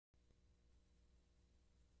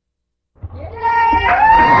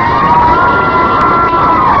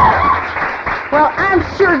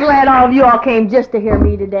sure glad all of you all came just to hear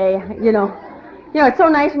me today, you know. You know, it's so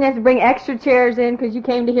nice when you have to bring extra chairs in because you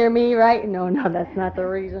came to hear me, right? No, that's not the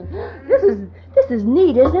reason. This is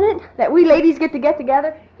neat, isn't it? That we ladies get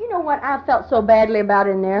together. You know what I felt so badly about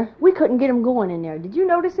in there? We couldn't get them going in there. Did you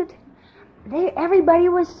notice it? Everybody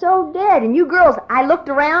was so dead. And you girls, I looked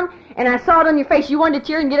around and I saw it on your face. You wanted to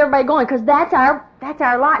cheer and get everybody going because that's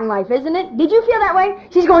our lot in life, isn't it? Did you feel that way?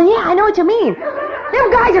 She's going, yeah, I know what you mean.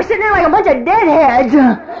 Them guys are sitting there like a bunch of deadheads.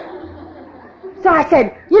 So I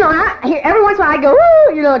said, you know, every once in a while I go,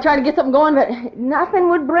 woo, you know, trying to get something going, but nothing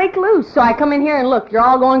would break loose. So I come in here and look, you're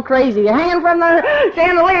all going crazy. You're hanging from the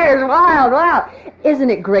chandeliers, wild. Isn't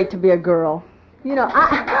it great to be a girl? You know,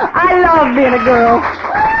 I love being a girl.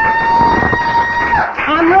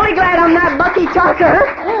 I'm really glad I'm not Bucky Tucker.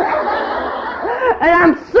 And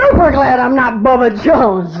I'm super glad I'm not Bubba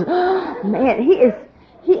Jones. Man,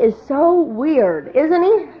 he is so weird, isn't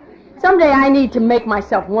he? Someday I need to make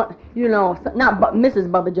myself one, you know, not Mrs.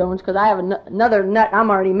 Bubba Jones, because I have another nut I'm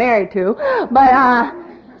already married to, but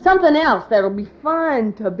something else that'll be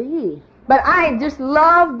fun to be. But I just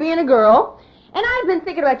love being a girl, and I've been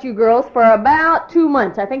thinking about you girls for about 2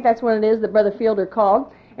 months. I think that's when it is that Brother Fielder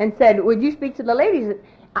called and said, would you speak to the ladies?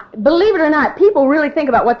 Believe it or not, people really think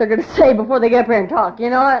about what they're going to say before they get up here and talk. You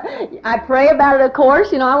know, I pray about it, of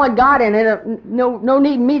course. You know, I want God in it. No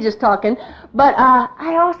need in me just talking. But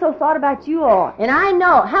I also thought about you all. And I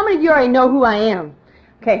know, how many of you already know who I am?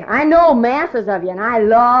 Okay, I know masses of you, and I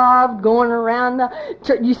loved going around the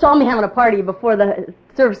church. You saw me having a party before the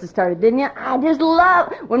services started, didn't you? I just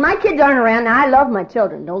love, when my kids aren't around, now I love my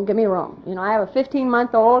children, don't get me wrong. You know, I have a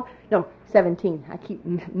 15-month-old, no, 17, I keep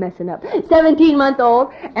messing up,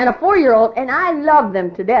 17-month-old and a 4-year-old, and I love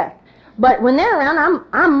them to death. But when they're around,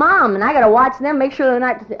 I'm mom, and I got to watch them, make sure they're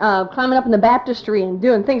not climbing up in the baptistry and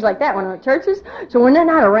doing things like that when I'm at churches. So when they're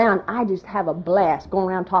not around, I just have a blast going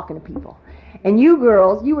around talking to people. And you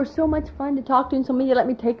girls, you were so much fun to talk to, and so many let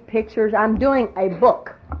me take pictures. I'm doing a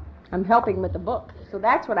book. I'm helping with the book. So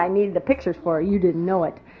that's what I needed the pictures for. You didn't know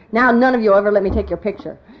it. Now none of you will ever let me take your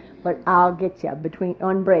picture. But I'll get you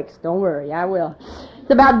on breaks. Don't worry, I will.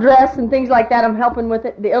 It's about dress and things like that. I'm helping with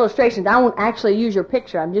it. The illustrations. I won't actually use your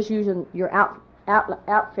picture. I'm just using your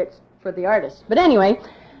outfits for the artist. But anyway,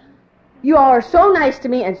 you all are so nice to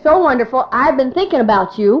me and so wonderful. I've been thinking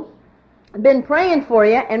about you. I've been praying for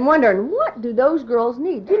you and wondering, what do those girls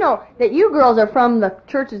need? You know that you girls are from the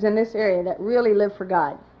churches in this area that really live for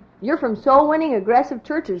God. You're from soul-winning, aggressive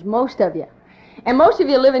churches, most of you. And most of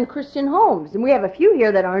you live in Christian homes. And we have a few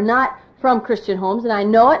here that are not from Christian homes, and I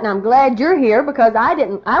know it, and I'm glad you're here because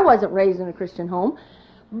I wasn't raised in a Christian home.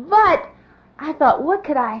 But I thought, what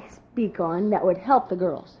could I speak on that would help the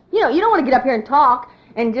girls? You know, you don't want to get up here and talk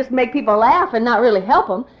and just make people laugh and not really help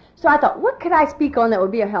them. So I thought, what could I speak on that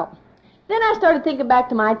would be a help? Then I started thinking back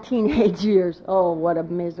to my teenage years. Oh, what a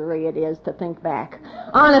misery it is to think back.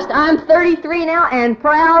 Honest, I'm 33 now and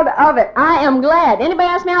proud of it. I am glad. Anybody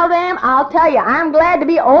ask me how old I am? I'll tell you, I'm glad to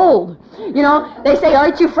be old. You know, they say,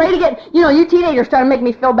 aren't you afraid to get, you know, you teenagers trying to make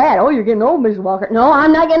me feel bad. Oh, you're getting old, Mrs. Walker. No,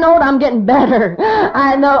 I'm not getting old, I'm getting better.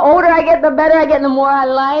 And the older I get, the better I get, and the more I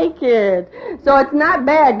like it. So it's not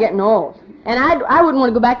bad getting old. And I wouldn't want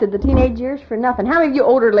to go back to the teenage years for nothing. How many of you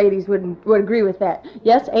older ladies would agree with that?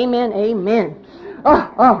 Yes, amen, amen.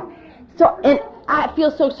 Oh. So, and I feel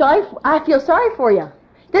so sorry. I feel sorry for you.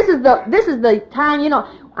 This is the time, you know.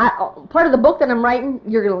 Part of the book that I'm writing,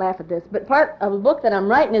 you're going to laugh at this, but part of the book that I'm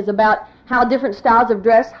writing is about how different styles of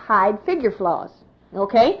dress hide figure flaws.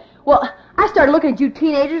 Okay? Well, I started looking at you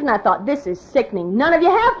teenagers, and I thought, this is sickening. None of you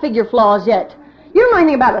have figure flaws yet. You don't know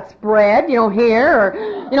anything about a spread, you know, hair, or,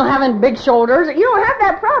 you know, having big shoulders. You don't have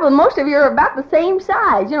that problem. Most of you are about the same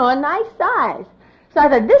size, you know, a nice size. So I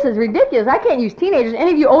thought, this is ridiculous. I can't use teenagers.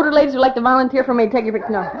 Any of you older ladies would like to volunteer for me to take your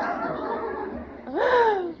picture? No.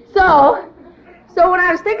 So when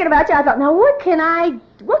I was thinking about you, I thought, now what can I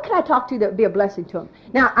talk to that would be a blessing to them?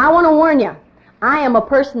 Now, I want to warn you, I am a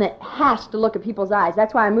person that has to look at people's eyes.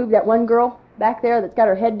 That's why I moved that one girl back there that's got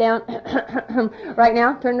her head down right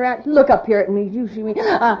now. Turn around. Look up here at me. You see me.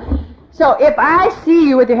 So if I see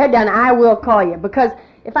you with your head down, I will call you. Because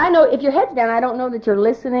if your head's down, I don't know that you're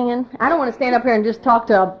listening. And I don't want to stand up here and just talk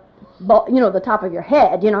to, the top of your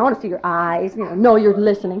head. You know, I want to see your eyes. You know you're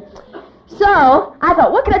listening. So I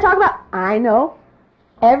thought, what can I talk about? I know.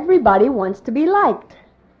 Everybody wants to be liked.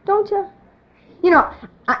 Don't you? You know,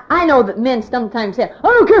 I know that men sometimes say, I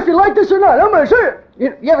don't care if you like this or not. I'm going to say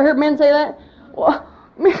it. You ever heard men say that? Well,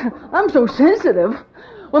 man, I'm so sensitive.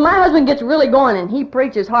 When my husband gets really going and he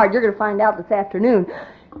preaches hard, you're going to find out this afternoon,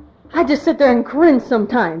 I just sit there and cringe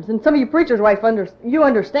sometimes. And some of you preachers' wife, you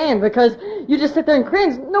understand, because you just sit there and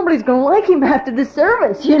cringe. Nobody's going to like him after the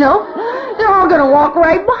service, you know. They're all going to walk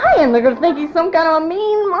right by him. They're going to think he's some kind of a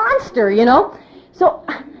mean monster, you know. So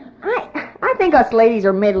I think us ladies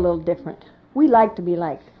are made a little different. We like to be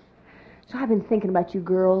liked. So I've been thinking about you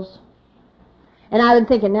girls. And I've been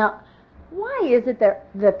thinking, now, why is it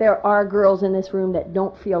that there are girls in this room that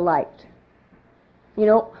don't feel liked? You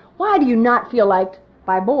know, why do you not feel liked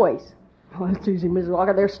by boys? Oh, that's easy, Mrs.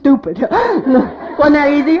 Walker. They're stupid. Wasn't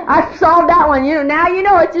that easy? I solved that one. You know, now you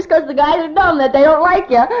know it's just because the guys are dumb that they don't like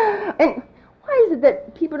you. And why is it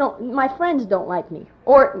that my friends don't like me?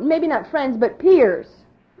 Or maybe not friends, but peers.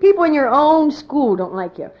 People in your own school don't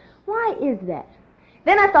like you. Why is that?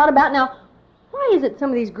 Then I thought about, now, why is it some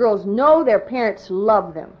of these girls know their parents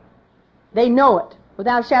love them? They know it.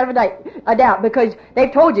 Without a shadow of a doubt, because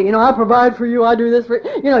they've told you, you know, I provide for you, I do this for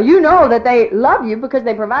you. You know that they love you because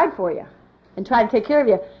they provide for you and try to take care of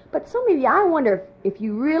you. But some of you, I wonder if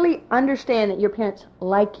you really understand that your parents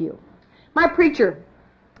like you. My preacher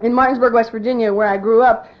in Martinsburg, West Virginia, where I grew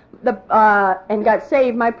up and got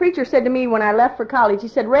saved, my preacher said to me when I left for college, he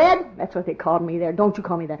said, Red, that's what they called me there, don't you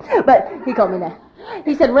call me that, but he called me that.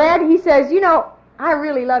 He said, Red, he says, you know, I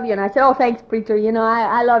really love you. And I said, oh, thanks, preacher. You know,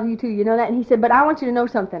 I love you too. You know that? And he said, but I want you to know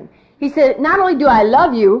something. He said, not only do I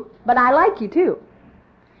love you, but I like you too.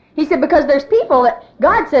 He said, because there's people that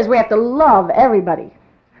God says we have to love everybody.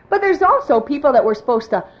 But there's also people that we're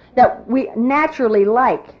supposed to, that we naturally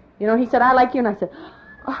like. You know, he said, I like you. And I said,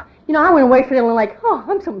 oh, you know, I went away feeling like, oh,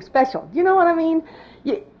 I'm something special. You know what I mean?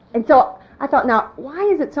 And so I thought, now, why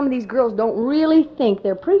is it some of these girls don't really think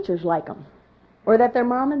their preachers like them? Or that their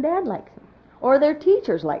mom and dad like them? Or their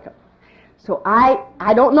teachers like them. So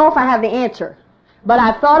I don't know if I have the answer, but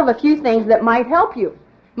I've thought of a few things that might help you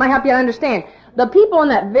to understand. The people in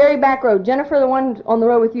that very back row, Jennifer, the one on the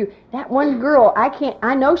row with you, that one girl,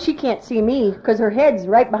 I know she can't see me because her head's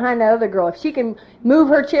right behind that other girl. If she can move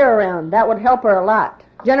her chair around, that would help her a lot.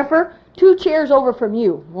 Jennifer, 2 chairs over from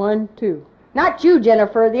you. 1, 2. Not you,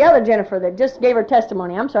 Jennifer, the other Jennifer that just gave her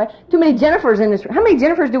testimony. I'm sorry. Too many Jennifers in this room. How many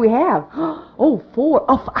Jennifers do we have? Oh, 4.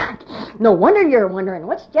 Oh, 5. No wonder you're wondering.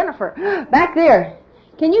 What's Jennifer? Back there.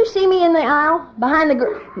 Can you see me in the aisle? Behind the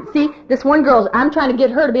girl. See, this one girl, I'm trying to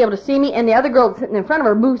get her to be able to see me, and the other girl sitting in front of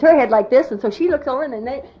her moves her head like this, and so she looks over, and then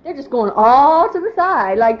they're just going all to the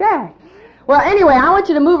side like that. Well, anyway, I want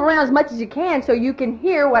you to move around as much as you can so you can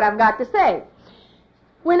hear what I've got to say.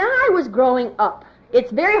 When I was growing up,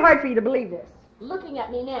 it's very hard for you to believe this. Looking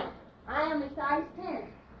at me now, I am a size 10.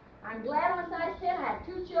 I'm glad I'm a size 10. I have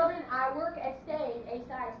 2 children. I work at staying a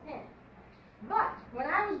size 10. But when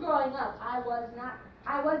I was growing up, I was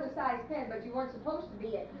a size 10, but you weren't supposed to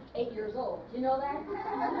be at 8 years old. You know that?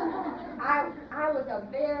 I was a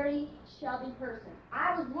very chubby person.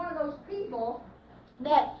 I was one of those people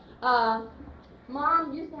that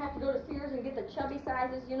Mom used to have to go to Sears and get the chubby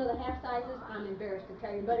sizes, you know, the half sizes. I'm embarrassed to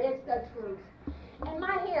tell you, but it's the truth. And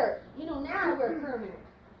my hair, you know, now I wear permanent.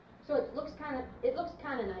 So it looks kind of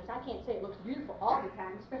nice. I can't say it looks beautiful all the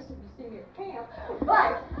time, especially if you see me at camp.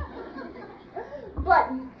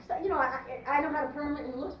 But you know, I know how to perm it,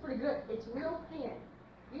 and it looks pretty good. It's real thin.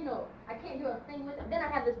 You know, I can't do a thing with it. Then I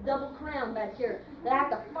have this double crown back here that I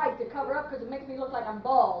have to fight to cover up because it makes me look like I'm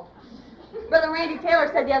bald. Brother Randy Taylor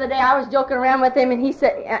said the other day, I was joking around with him, and he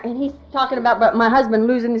said, and he's talking about my husband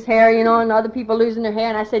losing his hair, you know, and other people losing their hair,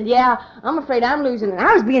 and I said, yeah, I'm afraid I'm losing it. And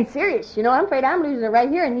I was being serious, you know, I'm afraid I'm losing it right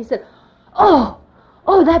here. And he said, oh,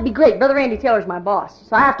 that'd be great. Brother Randy Taylor's my boss,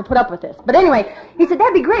 so I have to put up with this. But anyway, he said,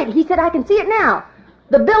 that'd be great. He said, I can see it now.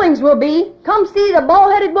 The billings will be, come see the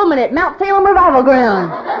bald-headed woman at Mount Salem Revival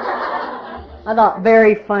Ground. I thought,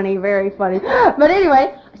 very funny, very funny. But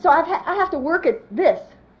anyway, so I have to work at this.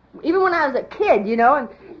 Even when I was a kid, you know, and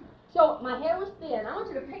so my hair was thin. I want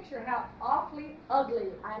you to picture how awfully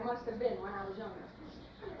ugly I must have been when I was younger.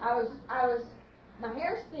 My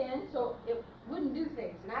hair's thin, so it wouldn't do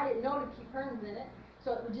things, and I didn't know to keep perms in it,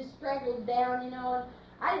 so it would just straggle down, you know,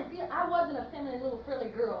 and I wasn't a feminine little frilly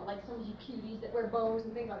girl like some of you cuties that wear bows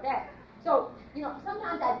and things like that. So, you know,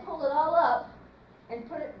 sometimes I'd pull it all up and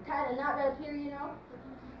tie a knot right up here, you know,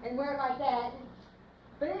 and wear it like that.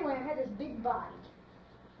 But anyway, I had this big body.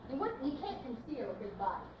 And you can't conceal a big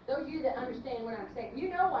body. Those of you that understand what I'm saying, you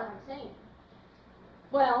know what I'm saying.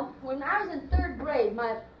 Well, when I was in 3rd grade,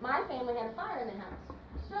 my family had a fire in the house.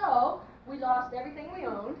 So we lost everything we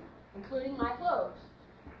owned, including my clothes.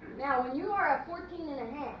 Now, when you are a 14 and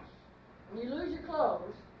a half, and you lose your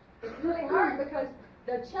clothes, it's really hard because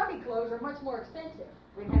the chubby clothes are much more expensive.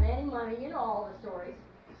 We didn't have any money, you know all the stories.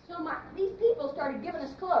 So these people started giving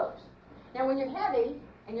us clothes. Now, when you're heavy,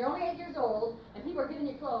 and you're only 8 years old, and people are giving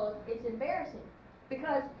you clothes, it's embarrassing.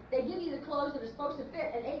 Because they give you the clothes that are supposed to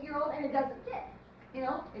fit an 8-year-old, and it doesn't fit. You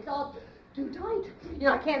know, it's all too tight. You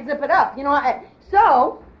know, I can't zip it up. You know,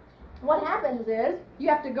 so what happens is you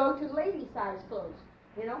have to go to lady-size clothes,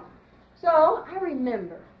 you know. So I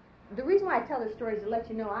remember, the reason why I tell this story is to let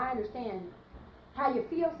you know I understand how you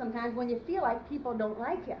feel sometimes when you feel like people don't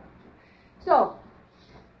like you. So,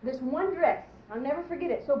 this one dress, I'll never forget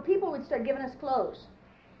it. So people would start giving us clothes.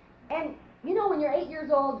 And, you know, when you're 8 years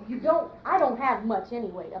old, I don't have much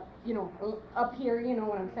anyway, up here, you know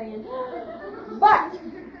what I'm saying. But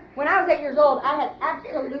when I was 8 years old, I had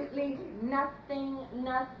absolutely nothing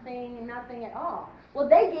at all. Well,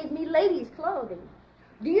 they gave me ladies' clothing.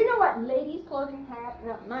 Do you know what ladies' clothing have?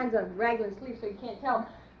 Now, mine's a raglan sleeve, so you can't tell.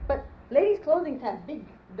 But ladies' clothing have big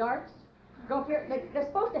darts. Go up here. They're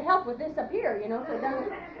supposed to help with this up here, you know, so it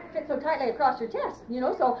doesn't fit so tightly across your chest, you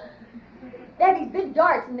know. So they had these big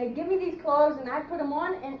darts, and they'd give me these clothes, and I'd put them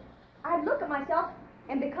on, and I'd look at myself,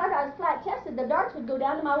 and because I was flat-chested, the darts would go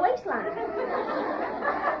down to my waistline.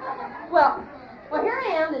 well, here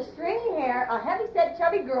I am, this stringy hair, a heavy-set,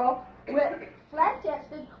 chubby girl, with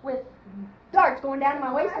flat-chested, with darts going down to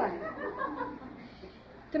my waistline.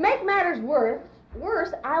 To make matters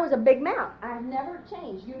worse, I was a big mouth. I've never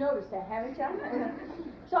changed. You noticed that, haven't you?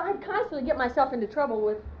 So I'd constantly get myself into trouble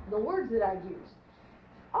with the words that I'd use.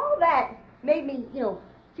 All that made me, you know,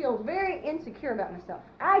 feel very insecure about myself.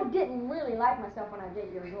 I didn't really like myself when I was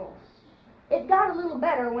 8 years old. It got a little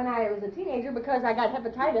better when I was a teenager because I got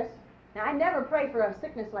hepatitis. Now, I never prayed for a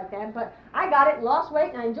sickness like that, but I got it, lost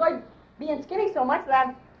weight, and I enjoyed being skinny so much that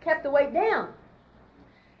I kept the weight down.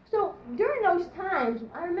 So during those times,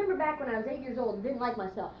 I remember back when I was 8 years old and didn't like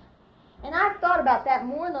myself. And I've thought about that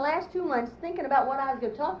more in the last 2 months, thinking about what I was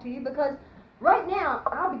going to talk to you, because right now,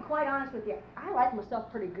 I'll be quite honest with you, I like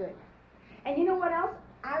myself pretty good. And you know what else?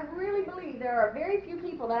 I really believe there are very few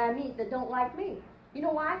people that I meet that don't like me. You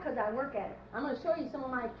know why? Because I work at it. I'm going to show you some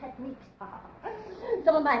of my techniques,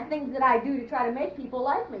 some of my things that I do to try to make people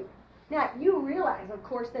like me. Now, you realize, of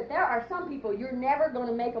course, that there are some people you're never going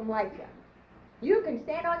to make them like you. You can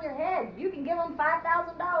stand on your head. You can give them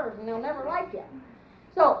 $5,000 and they'll never like you.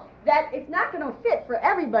 So that it's not going to fit for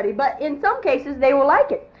everybody, but in some cases they will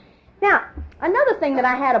like it. Now, another thing that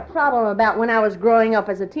I had a problem about when I was growing up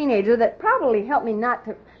as a teenager that probably helped me not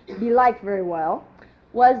to be liked very well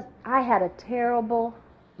was I had a terrible,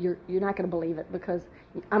 you're not going to believe it because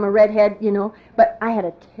I'm a redhead, you know, but I had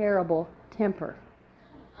a terrible temper.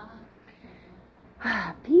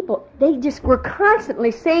 People, they just were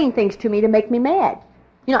constantly saying things to me to make me mad.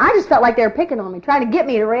 You know, I just felt like they were picking on me, trying to get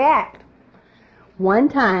me to react. One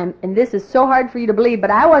time, and this is so hard for you to believe,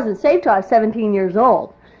 but I wasn't saved till I was 17 years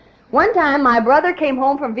old. One time, my brother came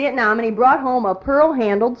home from Vietnam, and he brought home a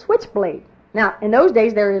pearl-handled switchblade. Now, in those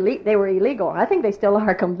days, they were illegal. I think they still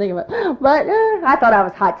are, come think of it. But I thought I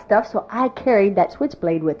was hot stuff, so I carried that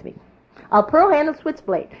switchblade with me. A pearl-handled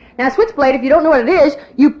switchblade. Now, a switchblade, if you don't know what it is,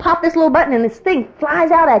 you pop this little button and this thing flies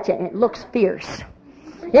out at you, and it looks fierce.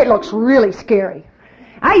 It looks really scary.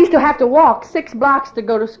 I used to have to walk 6 blocks to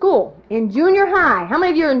go to school. In junior high, how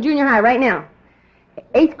many of you are in junior high right now?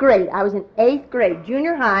 8th grade. I was in 8th grade,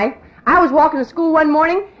 junior high. I was walking to school one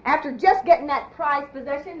morning after just getting that prized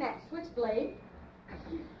possession, that switchblade,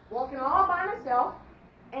 walking all by myself,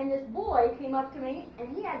 and this boy came up to me,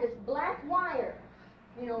 and he had this black wire.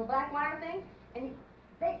 You know, black wire thing, and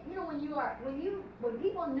they, you know, when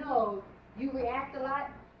people know you react a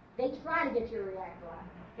lot, they try to get you to react a lot.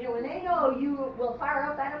 You know, when they know you will fire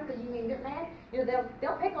up at them because you mean get mad, you know,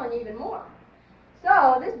 they'll pick on you even more.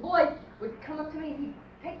 So this boy would come up to me and he'd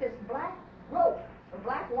take this black rope or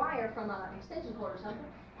black wire from an extension cord or something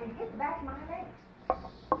and hit the back of my legs.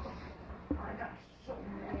 I got so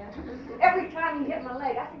mad. Every time he hit my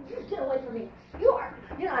leg, I said, "You get away from me. You are."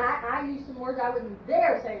 You know, and I used some words I wouldn't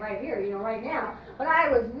dare say right here, you know, right now. But I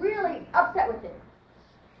was really upset with it.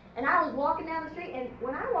 And I was walking down the street, and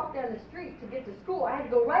when I walked down the street to get to school, I had to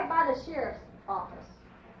go right by the sheriff's office.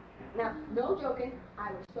 Now, no joking,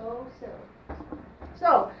 I was so silly.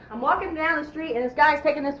 So, I'm walking down the street, and this guy's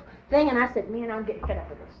taking this thing, and I said, "Man, I'm getting fed up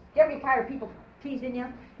with this. Get me tired of people teasing you,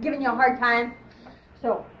 giving you a hard time."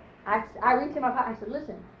 So, I reached in my pocket, I said,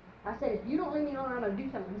 "Listen," I said, "if you don't leave me alone, I'm going to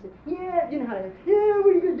do something." He said, "Yeah, you know how to do. Yeah,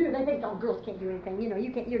 what are you going to do?" They think, "Oh, girls can't do anything. You know,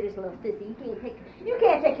 you can't. You're just a little sissy. You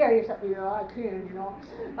can't take care of yourself." "Yeah, I can, you know."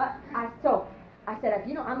 But I said, "If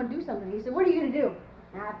you know, I'm going to do something." He said, "What are you going to do?"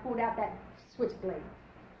 And I pulled out that switchblade.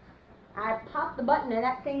 I popped the button, and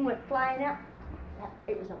that thing went flying out.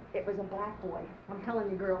 It was a black boy. I'm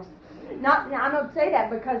telling you, girls. Now, I don't say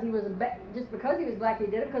that because he was just because he was black he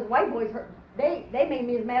did it. Because white boys, they made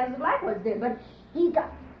me as mad as the black boys did. But he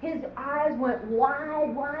got his eyes went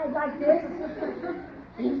wide like this.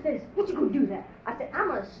 And he says, "What you gonna do that?" I said, "I'm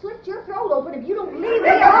gonna slit your throat open if you don't leave me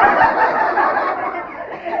alone."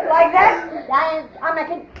 Like that. I'm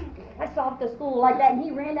like, I saw off to school like that, and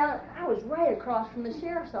he ran down. I was right across from the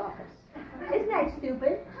sheriff's office. Isn't that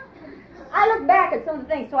stupid? I look back at some of the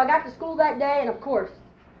things. So I got to school that day, and of course,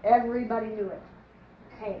 everybody knew it.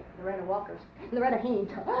 Hey, Loretta Haynes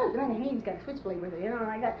got a switchblade with her, you know,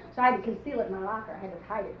 like that. So I had to conceal it in my locker. I had to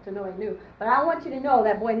hide it so nobody knew. But I want you to know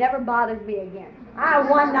that boy never bothered me again. I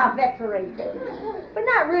won that victory. But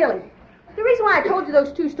not really. The reason why I told you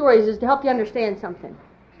those two stories is to help you understand something.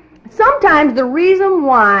 Sometimes the reason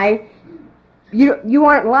why you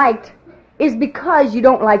aren't liked is because you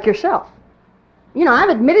don't like yourself. You know, I've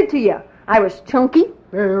admitted to you, I was chunky,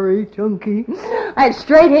 very chunky. I had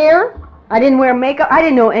straight hair. I didn't wear makeup. I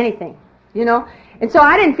didn't know anything, you know. And so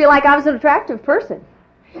I didn't feel like I was an attractive person.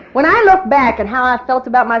 When I look back at how I felt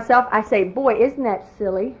about myself, I say, boy, isn't that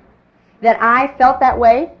silly that I felt that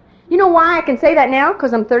way? You know why I can say that now?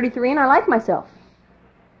 Because I'm 33 and I like myself.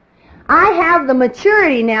 I have the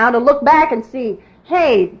maturity now to look back and see,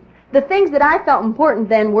 hey, the things that I felt important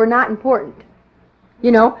then were not important.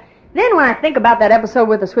 You know? Then when I think about that episode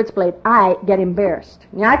with the switchblade, I get embarrassed.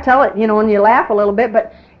 You know, I tell it, you know, and you laugh a little bit,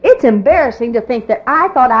 but it's embarrassing to think that I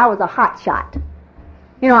thought I was a hot shot.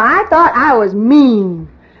 You know, I thought I was mean.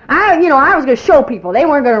 I was going to show people. They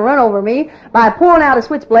weren't going to run over me by pulling out a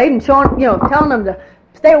switchblade and showing, you know, telling them to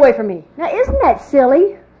stay away from me. Now, isn't that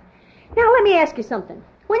silly? Now, let me ask you something.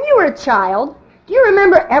 When you were a child, do you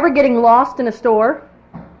remember ever getting lost in a store?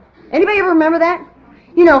 Anybody ever remember that?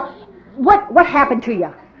 You know, what happened to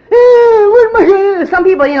you? Some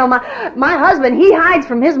people, you know, my husband, he hides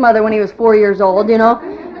from his mother when he was 4 years old, you know.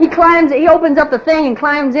 He opens up the thing and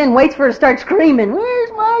climbs in, waits for her to start screaming,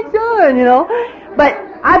 "Where's my son?" You know. But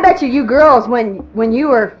I bet you girls, when you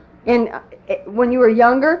were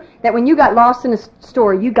younger, that when you got lost in a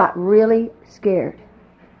store, you got really scared.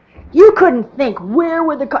 You couldn't think, where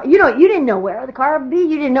would the car, you didn't know where the car would be.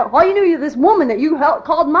 You didn't know, all you knew was this woman that you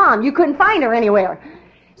called mom. You couldn't find her anywhere.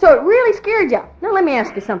 So it really scared you. Now let me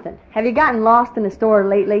ask you something. Have you gotten lost in a store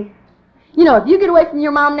lately? You know, if you get away from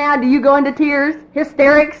your mom now, do you go into tears,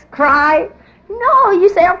 hysterics, cry? No, you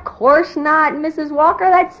say, of course not, Mrs. Walker.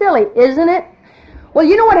 That's silly, isn't it? Well,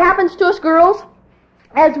 you know what happens to us girls?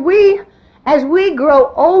 As we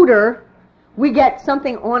grow older, we get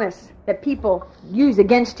something on us that people use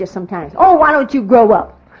against you sometimes. Oh, why don't you grow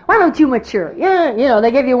up? Why don't you mature? Yeah, you know, they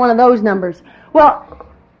give you one of those numbers. Well,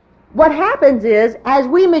 what happens is, as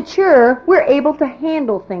we mature, we're able to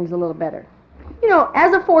handle things a little better. You know,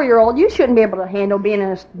 as a 4-year-old, you shouldn't be able to handle being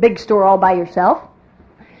in a big store all by yourself.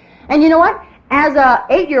 And you know what? As a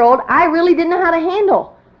 8-year-old, I really didn't know how to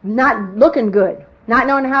handle not looking good, not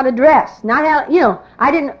knowing how to dress, not how, you know, I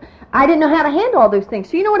didn't know how to handle all those things.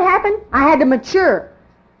 So you know what happened? I had to mature.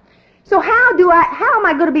 So how am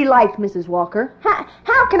I going to be liked, Mrs. Walker?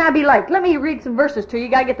 How can I be liked? Let me read some verses to you. You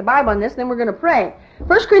got to get the Bible on this, then we're going to pray.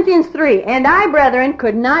 1 Corinthians 3, "And I, brethren,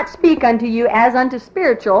 could not speak unto you as unto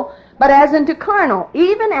spiritual, but as unto carnal,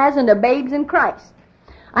 even as unto babes in Christ.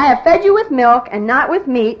 I have fed you with milk, and not with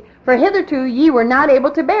meat, for hitherto ye were not able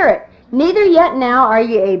to bear it, neither yet now are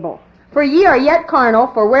ye able. For ye are yet carnal,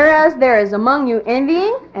 for whereas there is among you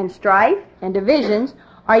envying, and strife, and divisions,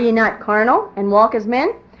 are ye not carnal, and walk as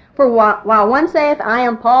men? For while one saith, I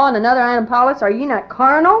am Paul, and another, I am Apollos, are ye not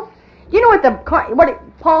carnal?" You know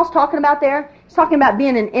what Paul's talking about there? He's talking about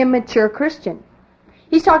being an immature Christian.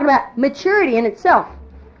 He's talking about maturity in itself.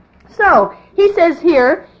 So, he says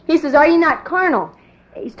here, are ye not carnal?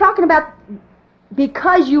 He's talking about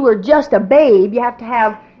because you were just a babe, you have to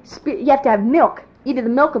have milk, either the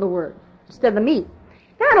milk of the word, instead of the meat.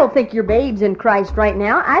 Now, I don't think you're babes in Christ right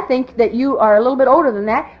now. I think that you are a little bit older than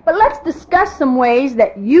that. But let's discuss some ways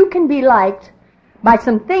that you can be liked by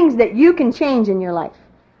some things that you can change in your life.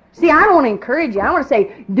 See, I don't want to encourage you. I want to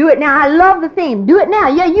say, do it now. I love the theme. Do it now.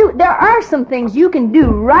 Yeah, there are some things you can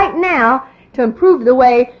do right now to improve the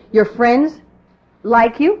way your friends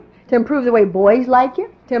like you, to improve the way boys like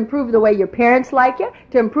you, to improve the way your parents like you,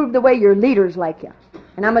 to improve the way your leaders like you.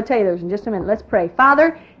 And I'm going to tell you those in just a minute. Let's pray.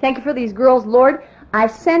 Father, thank you for these girls, Lord. I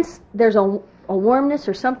sense there's a warmness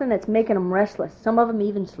or something that's making them restless. Some of them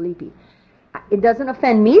even sleepy. It doesn't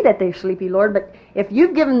offend me that they're sleepy, Lord, but if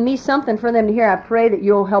you've given me something for them to hear, I pray that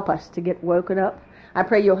you'll help us to get woken up. I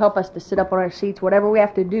pray you'll help us to sit up on our seats, whatever we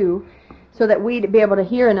have to do, so that we'd be able to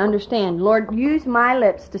hear and understand. Lord, use my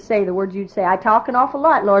lips to say the words you'd say. I talk an awful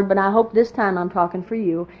lot, Lord, but I hope this time I'm talking for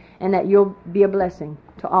you and that you'll be a blessing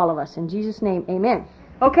to all of us. In Jesus' name, amen.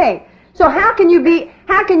 Okay, so how can you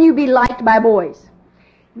be liked by boys?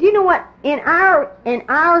 Do you know what? In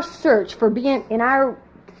our search for being, in our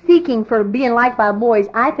seeking for being liked by boys,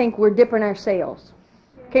 I think we're dipping our sails.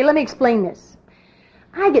 Okay, let me explain this.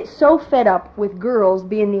 I get so fed up with girls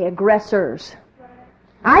being the aggressors.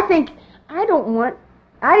 I didn't want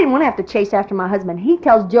to have to chase after my husband. He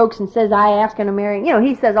tells jokes and says I asked him to marry. You know,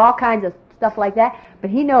 he says all kinds of stuff like that, but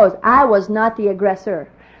he knows I was not the aggressor.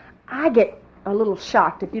 I get a little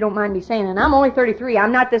shocked, if you don't mind me saying, and I'm only 33.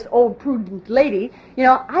 I'm not this old prudent lady. You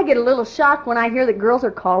know, I get a little shocked when I hear that girls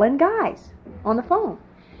are calling guys on the phone.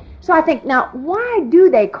 So I think, now, why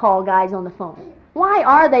do they call guys on the phone? Why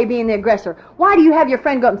are they being the aggressor? Why do you have your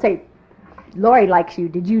friend go up and say, Lori likes you,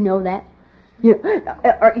 did you know that?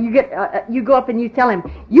 Or you go up and you tell him,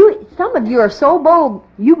 some of you are so bold,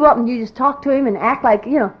 you go up and you just talk to him and act like,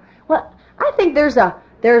 you know. Well, I think there's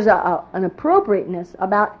an appropriateness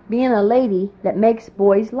about being a lady that makes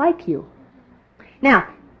boys like you. Now,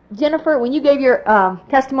 Jennifer, when you gave your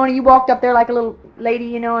testimony, you walked up there like a little lady,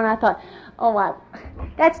 you know, and I thought, oh, wow,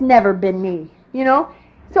 that's never been me, you know.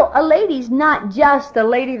 So a lady's not just a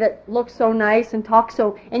lady that looks so nice and talks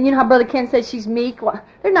so, and you know how Brother Ken says she's meek? Well,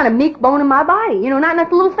 there's not a meek bone in my body, you know, not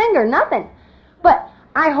a little finger, nothing. But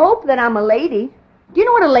I hope that I'm a lady. Do you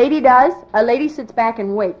know what a lady does? A lady sits back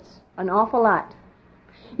and waits an awful lot.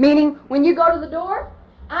 Meaning, when you go to the door,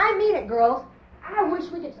 I mean it, girls, I wish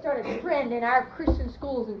we could start a trend in our Christian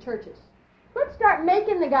schools and churches. Let's start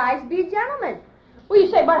making the guys be gentlemen. Well, you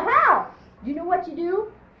say, but how? You know what you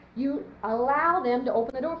do? You allow them to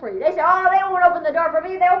open the door for you. They say, oh, they won't open the door for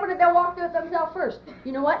me. They open it, they'll walk through it themselves first.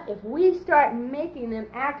 You know what? If we start making them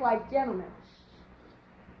act like gentlemen,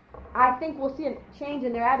 I think we'll see a change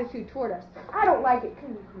in their attitude toward us. I don't like it.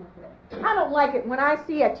 I don't like it when I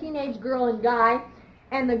see a teenage girl and guy,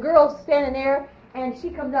 and the girl's standing there, and she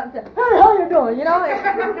comes up and says, how the hell are you doing? You know,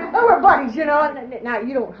 oh, we're buddies, you know. Now,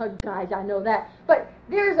 you don't hug guys, I know that. But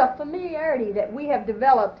there's a familiarity that we have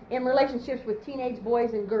developed in relationships with teenage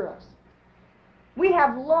boys and girls. We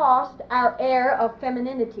have lost our air of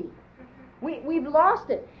femininity. We've lost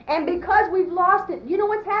it. And because we've lost it, you know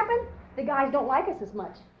what's happened? The guys don't like us as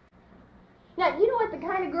much. Now, you know what the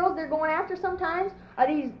kind of girls they're going after sometimes are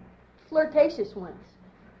these flirtatious ones.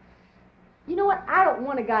 You know what? I don't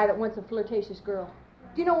want a guy that wants a flirtatious girl.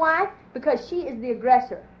 Do you know why? Because she is the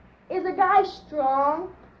aggressor. Is a guy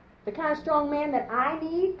strong, the kind of strong man that I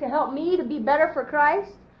need to help me to be better for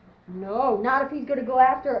Christ? No, not if he's going to go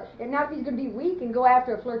after, and not if he's going to be weak and go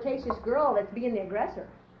after a flirtatious girl that's being the aggressor.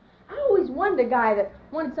 I always wanted a guy that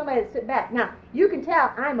wanted somebody to sit back. Now, you can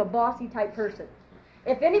tell I'm a bossy type person.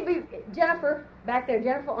 If anybody, Jennifer, back there,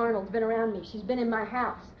 Jennifer Arnold's been around me. She's been in my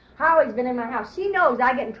house. Howie's been in my house. She knows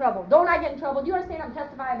I get in trouble. Don't I get in trouble? Do you want to stand up and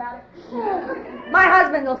testify about it? My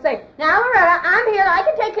husband will say, now, Loretta, I'm here. I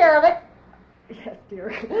can take care of it. Yes,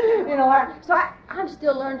 dear. You know, so I'm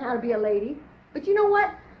still learning how to be a lady. But you know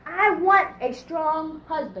what? I want a strong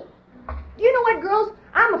husband. You know what, girls?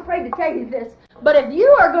 I'm afraid to tell you this, but if you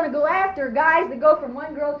are going to go after guys that go from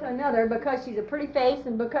one girl to another because she's a pretty face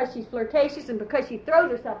and because she's flirtatious and because she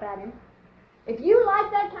throws herself at him, if you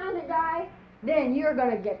like that kind of guy, then you're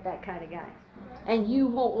going to get that kind of guy. And you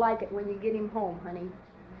won't like it when you get him home, honey.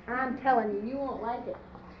 I'm telling you, you won't like it.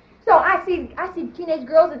 So I see teenage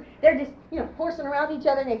girls, and they're just, you know, horsing around each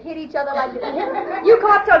other, and they hit each other like this. You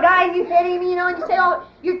come up to a guy, and you hit him, you know, and you say, oh,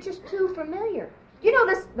 you're just too familiar. Do you know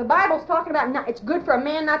this? The Bible's talking about it's good for a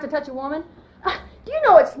man not to touch a woman. Do you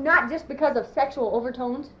know it's not just because of sexual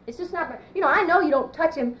overtones? It's just not, you know, I know you don't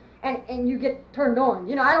touch him and you get turned on.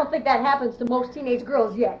 You know, I don't think that happens to most teenage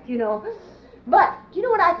girls yet, you know. But, do you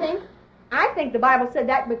know what I think? I think the Bible said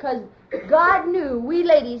that because God knew we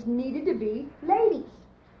ladies needed to be ladies.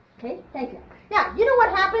 Okay, thank you. Now, you know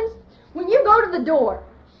what happens? When you go to the door,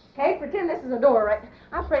 okay, pretend this is a door, right?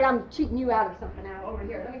 I'm afraid I'm cheating you out of something now over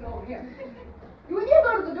here. Let me go over here. When you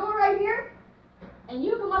go to the door right here, and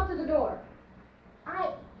you come up to the door,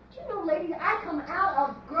 do you know, ladies, I come out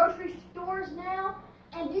of grocery stores now,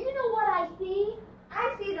 and do you know what I see?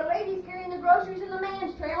 I see the ladies carrying the groceries and the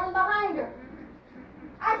man's trailing behind her.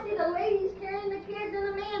 I see the ladies carrying the kids and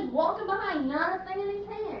the man's walking behind, not a thing in his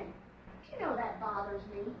hand. Do you know that bothers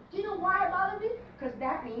me? Do you know why it bothers me? Because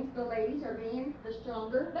that means the ladies are being the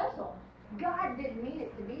stronger vessel. God didn't mean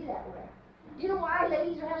it to be that way. Do you know why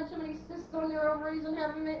ladies are having so many cysts on their ovaries and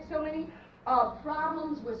having so many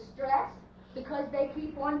problems with stress? Because they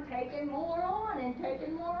keep on taking more on and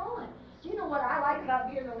taking more on. Do you know what I like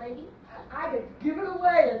about being a lady? I just give it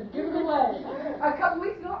away and give it away. A couple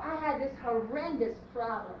weeks ago, I had this horrendous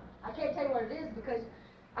problem. I can't tell you what it is because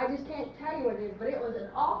I just can't tell you what it is, but it was an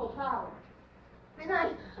awful problem. And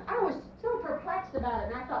I was so perplexed about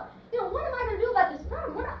it, and I thought, you know, what am I going to do about this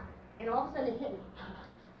problem? And all of a sudden it hit me.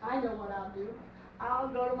 I know what I'll do. I'll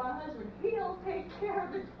go to my husband. He'll take care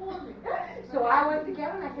of it for me. So I went to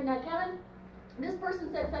Kevin. I said, now, Kevin, this person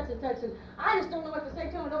said such and such, and I just don't know what to say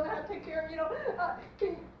to him. I don't know how to take care of,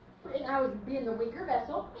 and I was being the weaker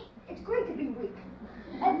vessel. It's great to be weak.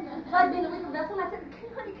 And so I'd be in the weaker vessel, and I said,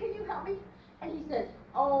 honey, can you help me? And he said,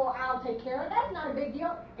 oh, I'll take care of it. That's not a big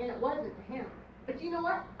deal. And it wasn't to him. But you know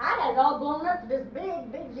what? I had it all blown up to this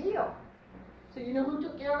big, big deal. So you know who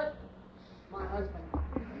took care of it? My husband.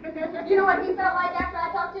 You know what he felt like after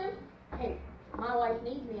I talked to him? Hey, my wife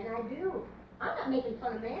needs me, and I do. I'm not making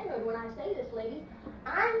fun of manhood when I say this, ladies.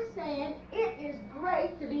 I'm saying it is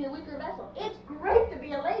great to be a weaker vessel. It's great to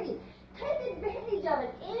be a lady. Take advantage of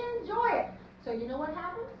it. Enjoy it. So you know what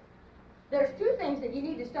happens? There's two things that you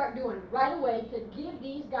need to start doing right away to give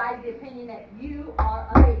these guys the opinion that you are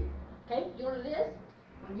a lady. Okay? Do you know what it is?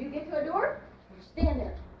 When you get to a door, you stand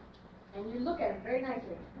there. And you look at them very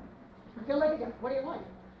nicely. You look at them. What do you want?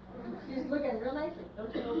 You just look at them real nicely.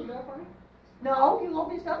 Don't you open the door for me? No, you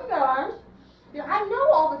open yourself. You got arms. I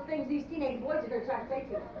know all the things these teenage boys are going to try to say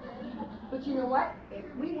to you. But you know what? If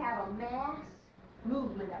we have a mass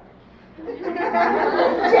movement of it,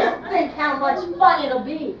 just think how much fun it'll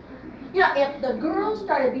be. If the girls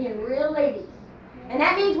started being real ladies, and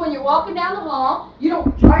that means when you're walking down the hall, you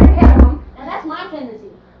don't charge ahead of them, and that's my tendency.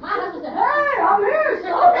 My husband said, hey, I'm here,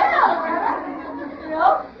 slow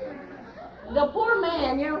down. The poor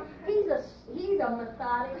man, he's a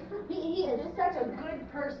methodic. He is such a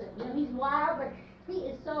good person. He's wild, but he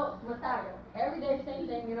is so methodical. Every day, same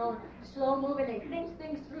thing, slow moving, and thinks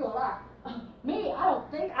things through a lot. Me, I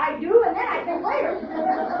don't think I do, and then I think later.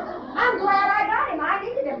 I'm glad I got him. I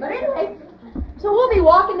needed him. But anyway, so we'll be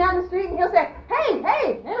walking down the street, and he'll say, hey,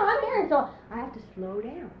 I'm here. And so I have to slow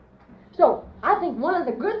down. So I think one of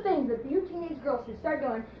the good things that you teenage girls should start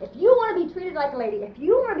doing, if you want to be treated like a lady, if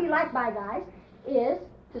you want to be liked by guys, is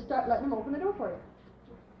to start letting them open the door for you.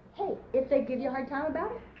 Hey, if they give you a hard time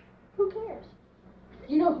about it, who cares?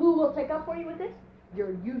 You know who will take up for you with this?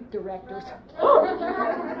 Your youth directors.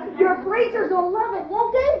 Your preachers will love it,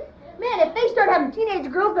 won't they? Man, if they start having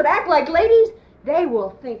teenage girls that act like ladies, they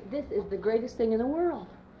will think this is the greatest thing in the world.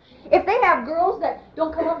 If they have girls that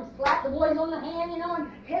don't come up and slap the boys on the hand,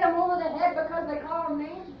 and hit them over the head because they call them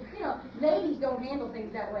names, ladies don't handle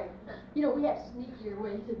things that way. We have sneakier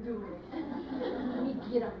ways of doing it. We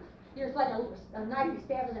get them. It's like a knife you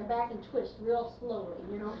stab in their back and twist real slowly,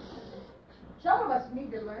 Some of us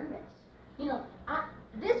need to learn this.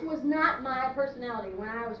 This was not my personality when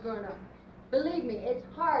I was growing up. Believe me, it's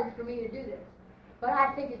hard for me to do this. But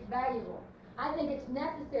I think it's valuable. I think it's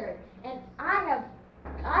necessary. And I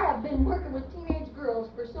have been working with teenage girls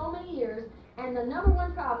for so many years, and the number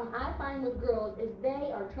one problem I find with girls is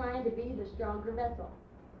they are trying to be the stronger vessel.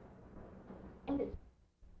 And it's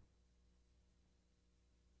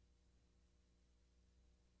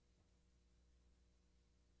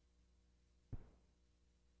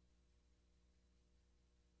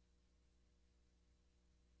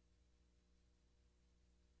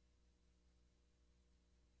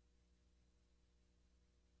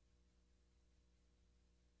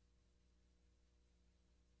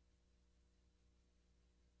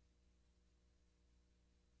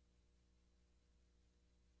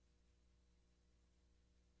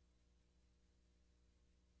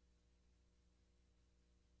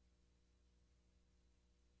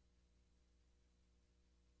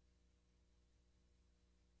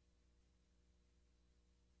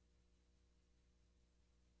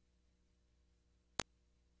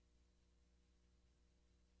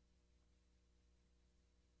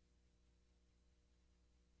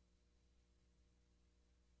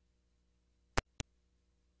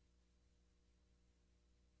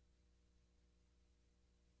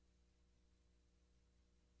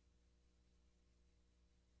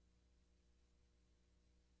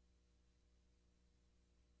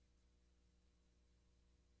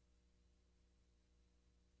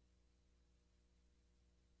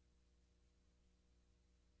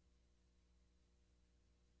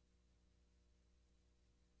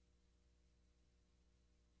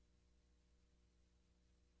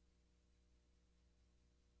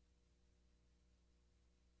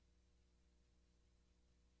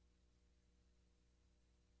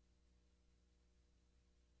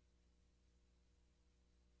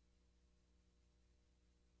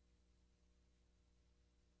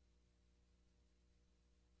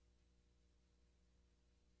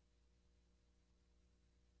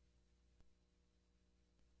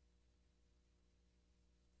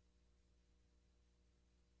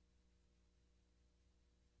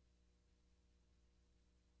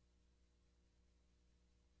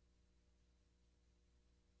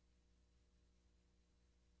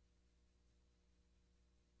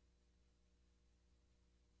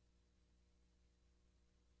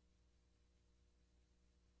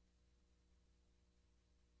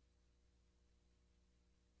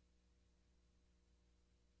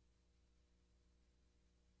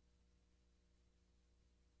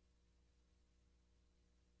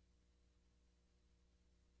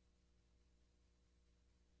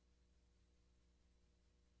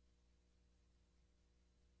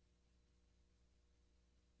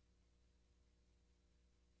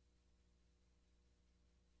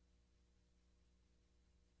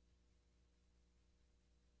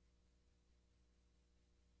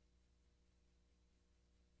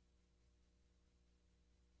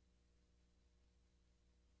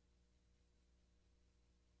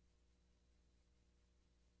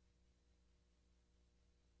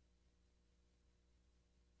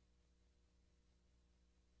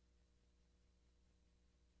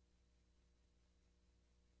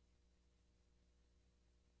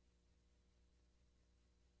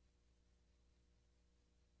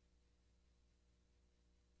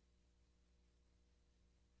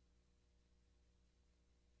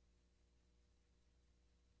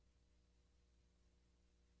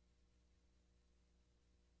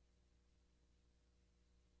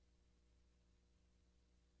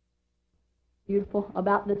beautiful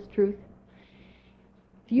about this truth?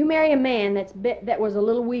 If you marry a man that was a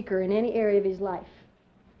little weaker in any area of his life,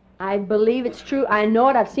 I believe it's true. I know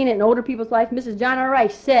it. I've seen it in older people's life. Mrs. John R.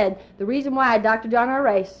 Rice said the reason why Dr. John R.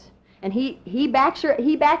 Rice, and he backed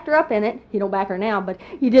her up in it. He don't back her now, but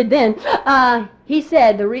he did then. He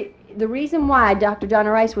said the reason why Dr. John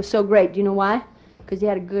R. Rice was so great. Do you know why? Because he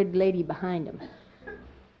had a good lady behind him.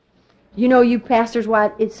 You know, you pastors,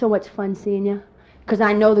 why it's so much fun seeing you? Because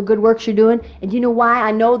I know the good works you're doing. And do you know why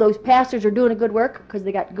I know those pastors are doing a good work? Because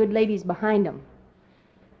they got good ladies behind them.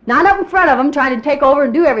 Not up in front of them trying to take over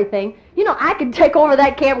and do everything. You know, I could take over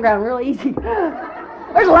that campground real easy.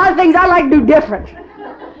 There's a lot of things I like to do different.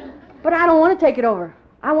 But I don't want to take it over.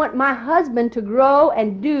 I want my husband to grow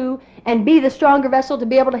and do and be the stronger vessel to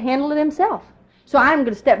be able to handle it himself. So I'm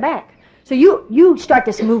going to step back. So you start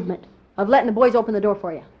this movement of letting the boys open the door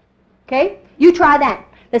for you. Okay? You try that.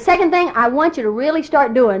 The second thing I want you to really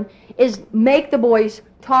start doing is make the boys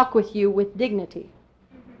talk with you with dignity.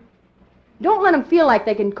 Don't let them feel like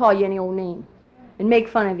they can call you any old name and make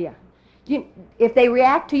fun of you. If they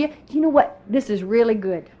react to you, do you know what? This is really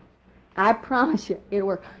good. I promise you it'll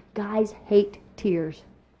work. Guys hate tears.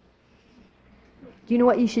 Do you know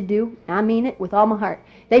what you should do? I mean it with all my heart.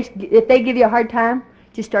 If they give you a hard time,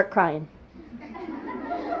 just start crying.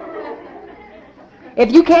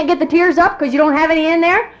 If you can't get the tears up because you don't have any in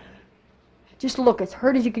there, just look as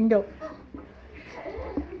hurt as you can go.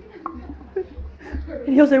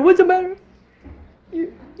 And he'll say, "What's the matter?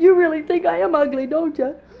 You really think I am ugly, don't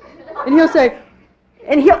you?" And he'll say,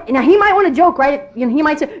 now he might want to joke, right? You know, he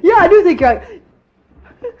might say, "Yeah, I do think you're ugly.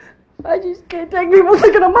 I just can't take people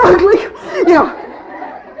thinking I'm ugly." You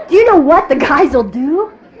know, do you know what the guys will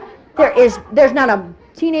do? There's not a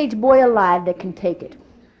teenage boy alive that can take it.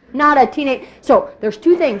 Not a teenage. So there's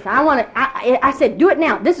two things I said, do it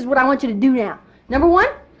now. This is what I want you to do now. Number one,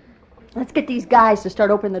 let's get these guys to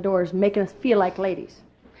start opening the doors and making us feel like ladies.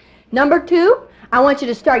 Number two, I want you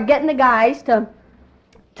to start getting the guys to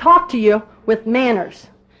talk to you with manners.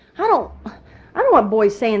 I don't want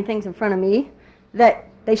boys saying things in front of me that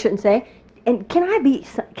they shouldn't say. And can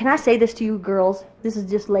I say this to you girls? This is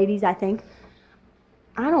just ladies, I think.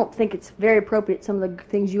 I don't think it's very appropriate, some of the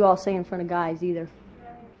things you all say in front of guys either.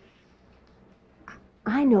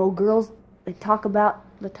 I know girls that talk about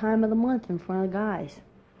the time of the month in front of guys.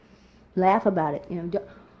 Laugh about it. You know,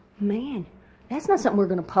 man, that's not something we're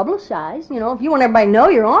going to publicize. You know, if you want everybody to know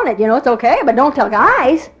you're on it, you know, it's okay, but don't tell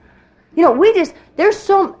guys. You know,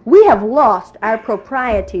 we have lost our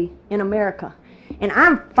propriety in America. And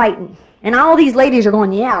I'm fighting. And all these ladies are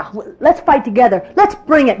going, yeah, let's fight together. Let's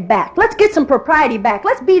bring it back. Let's get some propriety back.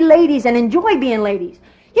 Let's be ladies and enjoy being ladies.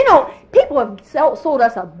 You know, people have sold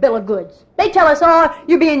us a bill of goods. They tell us, oh,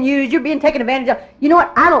 you're being used, you're being taken advantage of. You know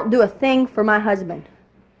what? I don't do a thing for my husband.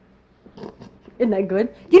 Isn't that good?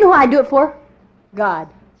 Do you know who I do it for? God.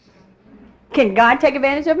 Can God take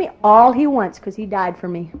advantage of me? All he wants, because he died for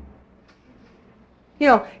me. You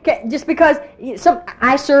know, just because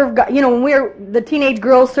I serve, you know, when the teenage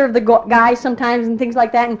girls serve the guys sometimes and things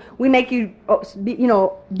like that, and we make you, you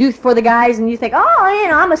know, do for the guys, and you think, oh, you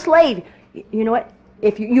know, I'm a slave. You know what?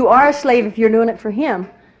 If you are a slave if you're doing it for him,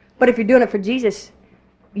 but if you're doing it for Jesus,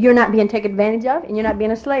 you're not being taken advantage of, and you're not being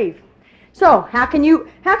a slave. So how can you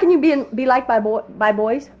be liked by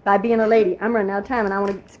boys? By being a lady. I'm running out of time, and I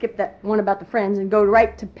want to skip that one about the friends and go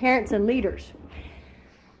right to parents and leaders.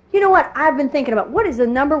 You know what? I've been thinking about what is the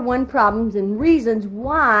number one problems and reasons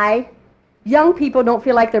why young people don't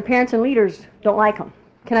feel like their parents and leaders don't like them.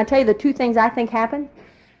 Can I tell you the two things I think happen?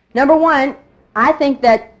 Number one, I think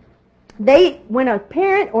that when a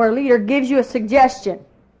parent or a leader gives you a suggestion,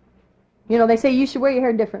 you know, they say you should wear your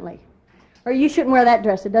hair differently, or you shouldn't wear that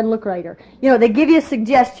dress, it doesn't look right, or, you know, they give you a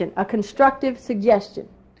suggestion, a constructive suggestion.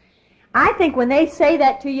 I think when they say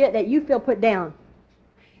that to you, that you feel put down.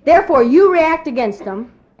 Therefore, you react against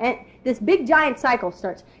them, and this big giant cycle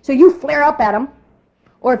starts. So you flare up at them,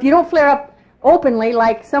 or if you don't flare up openly,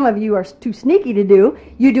 like some of you are too sneaky to do,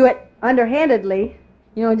 you do it underhandedly,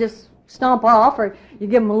 you know, just stomp off, or you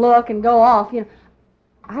give them a look and go off. You know,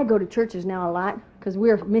 I go to churches now a lot because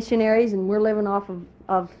we're missionaries and we're living off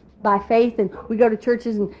of by faith, and we go to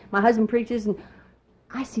churches, and my husband preaches, and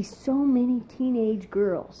I see so many teenage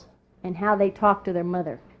girls and how they talk to their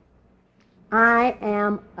mother. I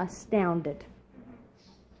am astounded.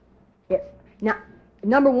 Now,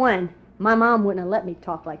 number one, my mom wouldn't have let me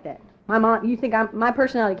talk like that. My mom, you think my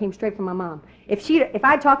personality came straight from my mom. If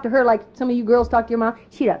I talked to her like some of you girls talk to your mom,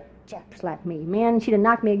 she'd have slapped me, man. She'd have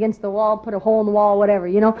knocked me against the wall, put a hole in the wall, whatever,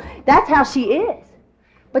 you know. That's how she is.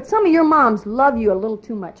 But some of your moms love you a little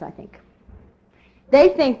too much, I think. They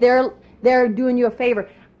think they're doing you a favor.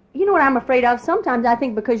 you know what I'm afraid of? Sometimes I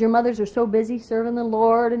think because your mothers are so busy serving the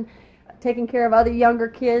Lord and taking care of other younger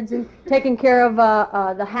kids and taking care of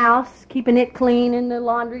the house, keeping it clean and the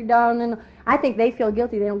laundry done, and I think they feel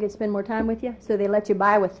guilty they don't get to spend more time with you, so they let you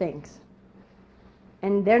by with things.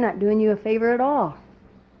 And they're not doing you a favor at all.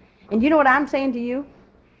 And you know what I'm saying to you?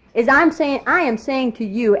 I am saying to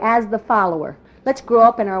you as the follower, let's grow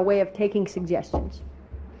up in our way of taking suggestions.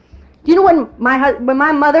 Do you know when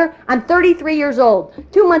my mother, I'm 33 years old.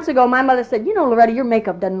 2 months ago, my mother said, you know, Loretta, your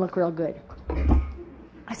makeup doesn't look real good.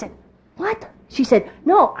 I said, what? She said,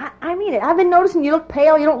 no, I mean it. I've been noticing you look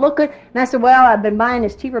pale, you don't look good. And I said, well, I've been buying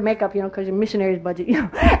this cheaper makeup, you know, because your missionary's budget, you know.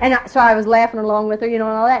 And so I was laughing along with her, you know,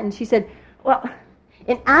 and all that. And she said, well,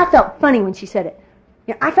 and I felt funny when she said it.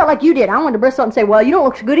 You know, I felt like you did. I wanted to bristle and say, well, you don't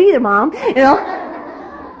look so good either, Mom. You know.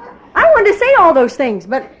 I wanted to say all those things.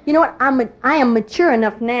 But you know what? I am mature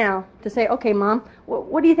enough now to say, okay, Mom,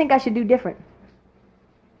 what do you think I should do different?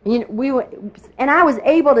 And, you know, and I was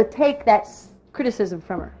able to take that criticism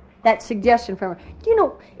from her, that suggestion from her. Do you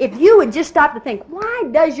know, if you would just stop to think, why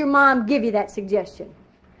does your mom give you that suggestion?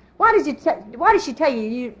 Why does she tell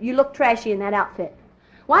you you look trashy in that outfit?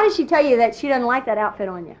 Why does she tell you that she doesn't like that outfit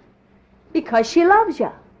on you? Because she loves you.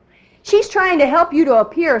 She's trying to help you to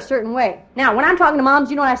appear a certain way. Now, when I'm talking to moms,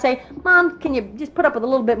 you know what I say? Mom, can you just put up with a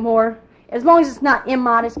little bit more? As long as it's not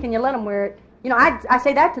immodest, can you let them wear it? You know, I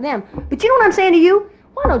say that to them. But you know what I'm saying to you?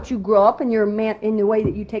 Why don't you grow up in the way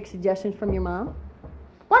that you take suggestions from your mom?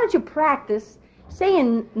 Why don't you practice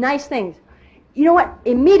saying nice things? You know what?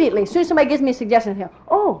 Immediately, as soon as somebody gives me a suggestion, I go,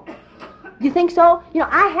 oh, you think so? You know,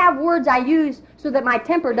 I have words I use so that my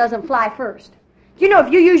temper doesn't fly first. You know,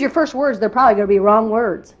 if you use your first words, they're probably going to be wrong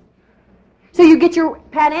words. So you get your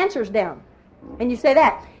pat answers down, and you say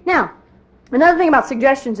that. Now, another thing about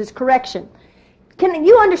suggestions is correction. Can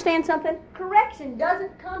you understand something? Correction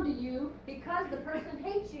doesn't come to you because the person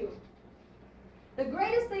hates you. The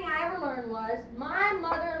greatest thing I ever learned was my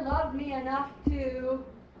mother loved me enough to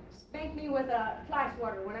spank me with a fly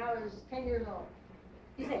swatter when I was 10 years old.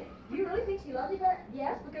 You say, do you really think she loved you better?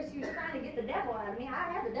 Yes, because she was trying to get the devil out of me.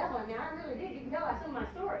 I had the devil in me. I really did. You can tell by some of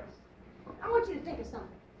my stories. I want you to think of something,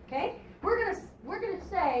 okay? We're gonna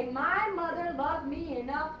say, my mother loved me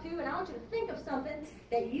enough to, and I want you to think of something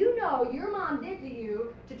that you know your mom did to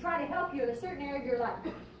you to try to help you in a certain area of your life,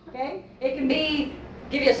 okay? It can be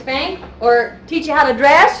give you a spank, or teach you how to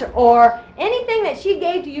dress, or anything that she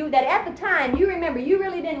gave to you that at the time you remember you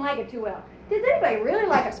really didn't like it too well. Does anybody really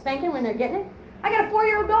like a spanking when they're getting it? I got a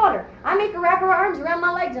 4-year-old daughter. I make her wrap her arms around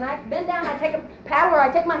my legs, and I bend down, I take a paddle, or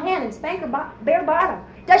I take my hand and spank her bare bottom.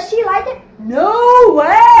 Does she like it? No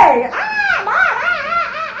way!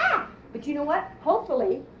 But you know what?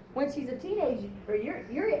 Hopefully, when she's a teenager, or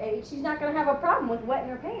your age, she's not going to have a problem with wetting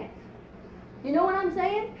her pants. You know what I'm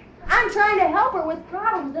saying? I'm trying to help her with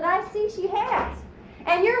problems that I see she has.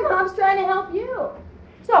 And your mom's trying to help you.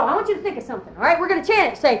 So, I want you to think of something, all right? We're going to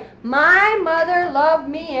chant it. Say, my mother loved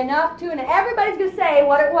me enough to, and everybody's going to say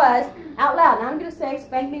what it was out loud. And I'm going to say,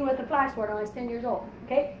 spank me with a fly swatter when I was 10 years old.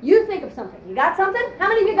 Okay? You think of something. You got something? How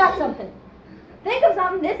many of you got something? Think of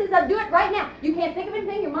something. Do it right now. You can't think of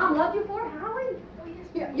anything your mom loved you for? Howie?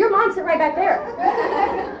 Your mom's sitting right back there.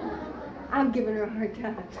 I'm giving her a hard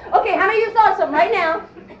time. Okay, how many of you thought of something right now?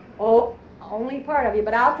 Oh, only part of you,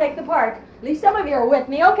 but I'll take the part. At least some of you are with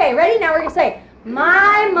me. Okay, ready? Now we're going to say,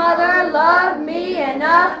 my mother loved me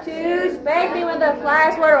enough to spank me with a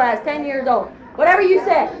fly swatter when I was 10 years old. Whatever you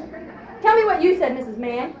said. Tell me what you said, Mrs.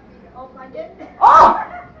 Mann. Oh, I did. Oh!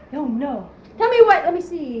 Oh, no. Tell me what, let me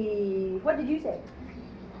see. What did you say?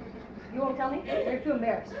 You won't tell me? You're too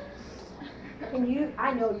embarrassed. Can you,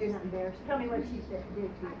 I know you're not embarrassed. Tell me what she said did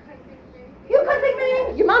to you. You couldn't think of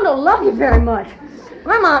anything? Your mom don't love you very much.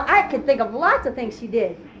 My mom, I could think of lots of things she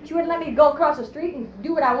did. She wouldn't let me go across the street and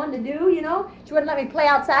do what I wanted to do, you know. She wouldn't let me play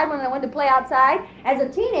outside when I wanted to play outside. As a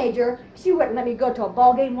teenager, she wouldn't let me go to a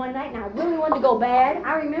ball game one night, and I really wanted to go bad.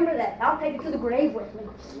 I remember that. I'll take it to the grave with me,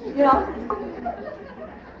 you know.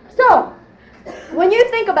 So, when you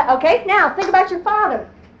think about, okay, now think about your father.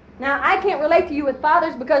 Now, I can't relate to you with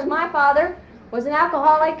fathers because my father was an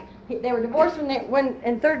alcoholic. They were divorced when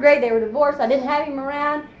in 3rd grade. They were divorced. I didn't have him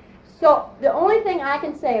around. So the only thing I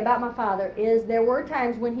can say about my father is there were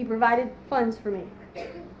times when he provided funds for me.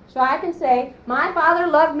 So I can say my father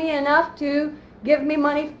loved me enough to give me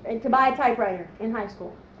money to buy a typewriter in high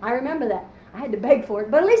school. I remember that. I had to beg for it,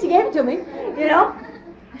 but at least he gave it to me, you know.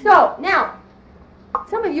 So now,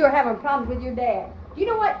 some of you are having problems with your dad. You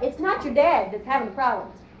know what? It's not your dad that's having the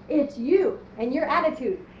problems. It's you and your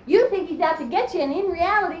attitude. You think he's out to get you, and in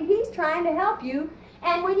reality, he's trying to help you.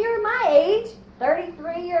 And when you're my age,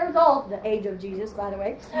 33 years old, the age of Jesus, by the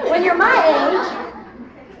way, when you're my age,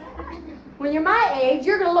 When you're my age,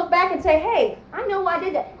 you're going to look back and say, hey, I know why I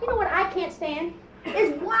did that. You know what I can't stand?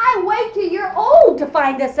 Is why wait till you're old to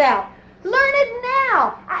find this out? Learn it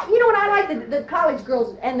now. You know what I like? The college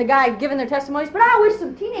girls and the guy giving their testimonies, but I wish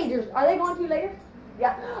some teenagers, are they going to later?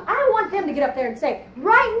 Yeah. I want them to get up there and say,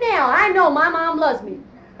 right now, I know my mom loves me,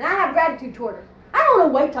 and I have gratitude toward her. I don't want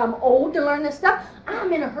to wait till I'm old to learn this stuff.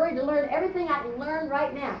 I'm in a hurry to learn everything I can learn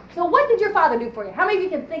right now. So what did your father do for you? How many of you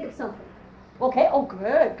can think of something? Okay, oh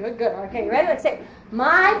good. Okay, you ready? Let's say,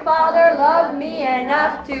 my father loved me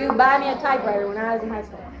enough to buy me a typewriter when I was in high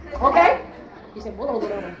school. Okay? You say, whoa.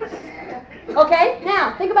 Okay,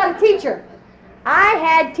 now, think about a teacher. I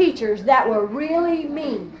had teachers that were really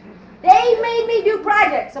mean. They made me do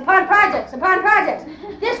projects upon projects upon projects.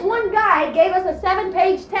 This one guy gave us a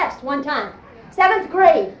 7-page test one time. 7th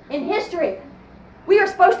grade in history. We were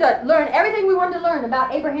supposed to learn everything we wanted to learn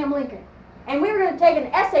about Abraham Lincoln. And we were going to take an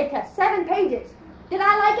essay test, 7 pages. Did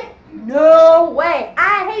I like it? No way.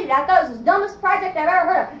 I hated it. I thought it was the dumbest project I've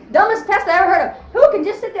ever heard of. Dumbest test I ever heard of. Who can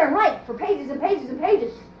just sit there and write for pages and pages and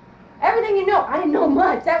pages? Everything you know. I didn't know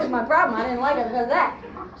much. That was my problem. I didn't like it because of that.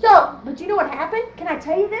 So, but you know what happened? Can I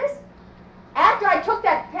tell you this? After I took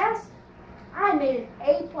that test, I made an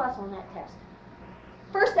A+ on that test.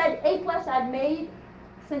 First A+ I'd made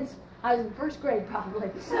since I was in 1st grade, probably.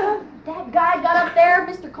 That guy got up there,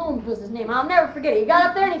 Mr. Combs was his name, I'll never forget it. He got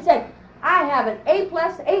up there and he said, I have an A+,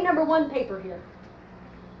 A number 1 paper here.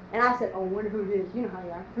 And I said, oh, I wonder who it is. You know how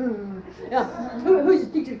you are. Yeah. Who's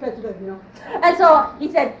the teacher's pet today, you know? And so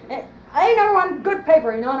he said, A number 1 good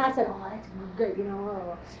paper, you know? And I said, oh, that's great, you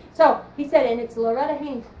know. So he said, and it's Loretta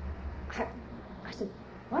Haynes. I said,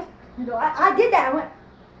 what? You know, I did that. I went,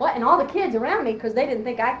 what? And all the kids around me, because they didn't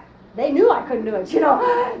think they knew I couldn't do it, you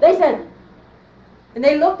know. They said, and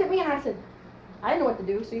they looked at me and I said, I didn't know what to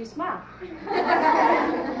do, so you smile.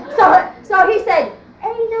 so he said, hey,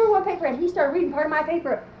 you know what paper? And he started reading part of my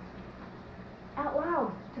paper out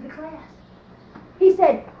loud to the class. He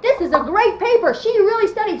said, this is a great paper. She really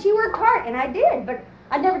studied. She worked hard. And I did, but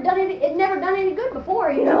I'd never done it never done any good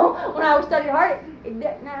before, you know. When I was studying hard,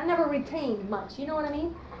 I never retained much, you know what I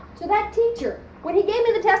mean? So that teacher, when he gave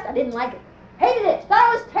me the test, I didn't like it. Hated it.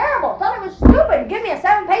 Thought it was terrible. Thought it was stupid. Give me a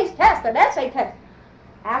 7-page test, an essay test.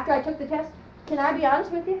 After I took the test, can I be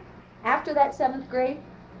honest with you? After that 7th grade,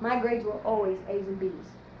 my grades were always A's and B's.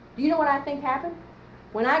 Do you know what I think happened?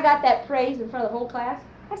 When I got that praise in front of the whole class,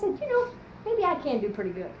 I said, you know, maybe I can do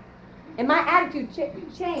pretty good. And my attitude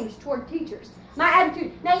changed toward teachers. My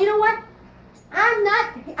attitude. Now, you know what?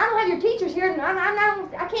 I don't have your teachers here, and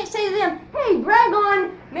I can't say to them, hey, brag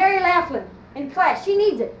on Mary Laughlin in class. She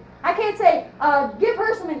needs it. I can't say, give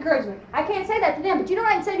her some encouragement. I can't say that to them. But you know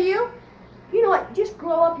what I can say to you? You know what? Just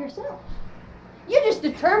grow up yourself. You just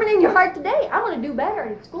determine in your heart today, I'm going to do better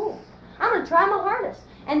in school. I'm going to try my hardest.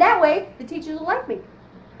 And that way, the teachers will like me.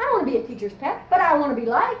 I don't want to be a teacher's pet, but I want to be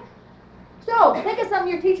liked. So, think of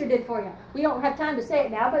something your teacher did for you. We don't have time to say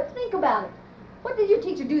it now, but think about it. What did your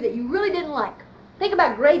teacher do that you really didn't like? Think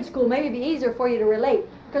about grade school. Maybe it'd be easier for you to relate.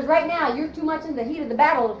 Because right now, you're too much in the heat of the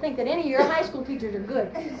battle to think that any of your high school teachers are good.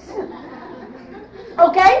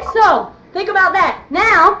 Okay, so, think about that.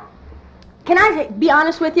 Now, can I be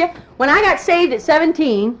honest with you? When I got saved at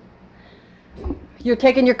 17, you're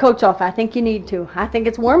taking your coats off. I think you need to. I think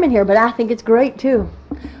it's warm in here, but I think it's great too.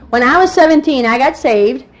 When I was 17, I got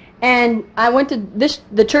saved, and I went to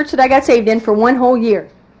the church that I got saved in for 1 whole year.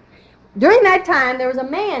 During that time, there was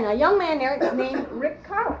a young man there named Rick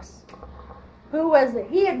Carlos,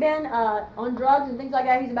 he had been on drugs and things like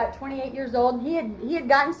that. He's about 28 years old. He had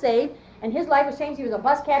gotten saved, and his life was changed. He was a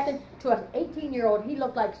bus captain to an 18-year-old. He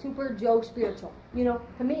looked like Super Joe Spiritual. You know,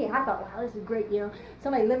 to me, I thought, wow, this is great, you know,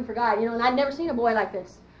 somebody living for God, you know, and I'd never seen a boy like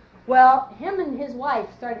this. Well, him and his wife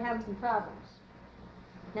started having some problems.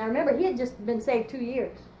 Now, remember, he had just been saved 2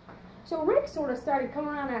 years. So Rick sort of started coming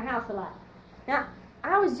around our house a lot. Now,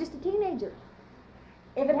 I was just a teenager.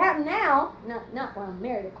 If it happened now, not when I'm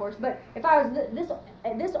married, of course, but if I was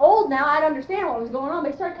this old now, I'd understand what was going on.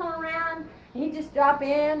 But he started coming around, and he'd just drop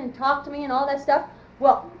in and talk to me and all that stuff.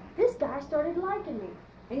 Well, this guy started liking me.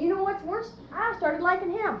 And you know what's worse? I started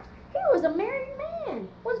liking him. He was a married man.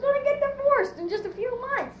 Was going to get divorced in just a few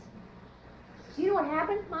months. Do you know what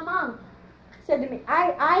happened? My mom said to me,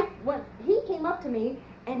 when he came up to me,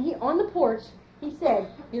 and he, on the porch, he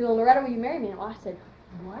said, you know, Loretta, will you marry me? And I said,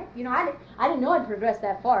 what? You know, I didn't know I'd progress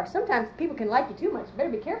that far. Sometimes people can like you too much. You better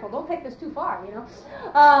be careful. Don't take this too far, you know.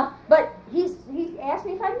 But he asked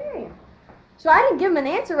me if I'd marry him. So I didn't give him an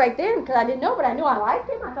answer right then because I didn't know, but I knew I liked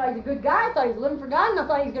him. I thought he was a good guy. I thought he was living for God, and I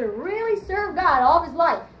thought he was going to really serve God all of his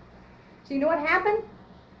life. So you know what happened?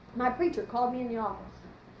 My preacher called me in the office.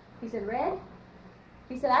 He said, Red,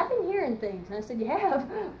 He said, I've been hearing things. And I said, you have?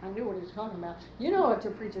 I knew what he was talking about. You know what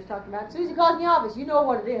your preacher's talking about. As soon as he calls in the office, you know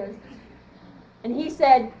what it is. And he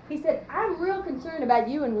said, I'm real concerned about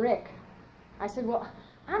you and Rick. I said, well,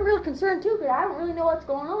 I'm real concerned too, because I don't really know what's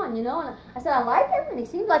going on, you know. And I said, I like him, and he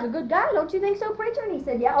seems like a good guy. Don't you think so, preacher? And he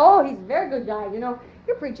said, yeah, oh, he's a very good guy. You know,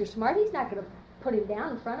 your preacher's smart. He's not going to put him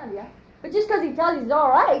down in front of you. But just because he tells you he's all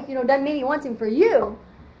right, you know, doesn't mean he wants him for you.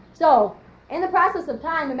 So, in the process of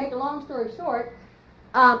time, to make a long story short,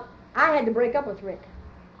 I had to break up with Rick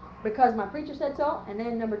because my preacher said so, and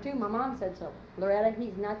then number two, my mom said so. Loretta,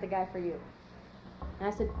 he's not the guy for you.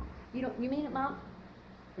 And I said, you mean it, Mom?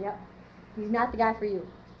 Yep. He's not the guy for you.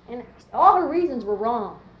 And all her reasons were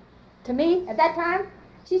wrong. To me, at that time,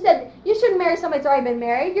 she said, you shouldn't marry somebody that's already been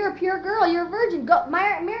married. You're a pure girl. You're a virgin. Go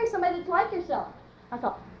marry somebody that's like yourself. I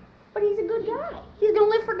thought, but he's a good guy. He's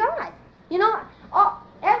going to live for God. You know,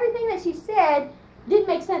 everything that she said didn't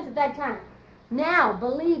make sense at that time. Now,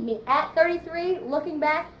 believe me, at 33, looking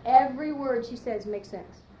back, every word she says makes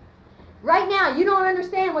sense. Right now, you don't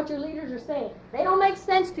understand what your leaders are saying. They don't make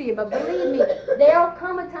sense to you, but believe me, there'll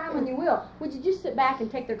come a time when you will. Would you just sit back and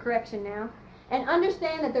take their correction now? And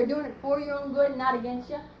understand that they're doing it for your own good and not against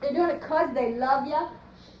you. They're doing it because they love you.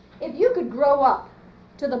 If you could grow up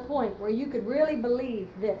to the point where you could really believe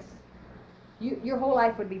this, your whole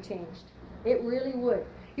life would be changed. It really would.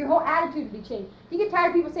 Your whole attitude would be changed. You get tired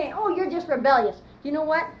of people saying, oh, you're just rebellious. You know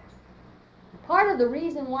what? Part of the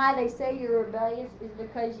reason why they say you're rebellious is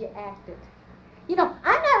because you act it. You know,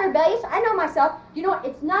 I'm not rebellious. I know myself. You know,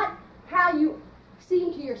 it's not how you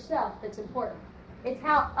seem to yourself that's important. It's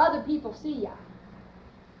how other people see you.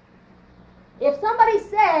 If somebody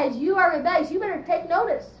says you are rebellious, you better take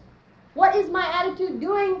notice. What is my attitude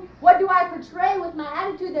doing? What do I portray with my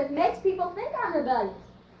attitude that makes people think I'm rebellious?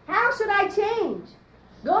 How should I change?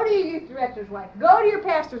 Go to your youth director's wife. Go to your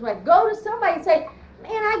pastor's wife. Go to somebody and say,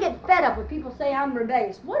 man, I get fed up when people say I'm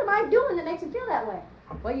rebellious. What am I doing that makes you feel that way?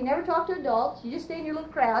 Well, you never talk to adults. You just stay in your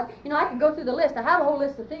little crowd. You know, I could go through the list. I have a whole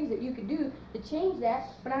list of things that you could do to change that,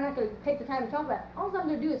 but I'm not going to take the time to talk about it. All I'm going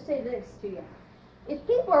to do is say this to you. If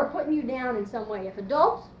people are putting you down in some way, if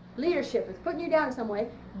adults, leadership is putting you down in some way,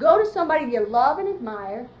 go to somebody you love and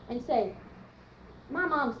admire and say, my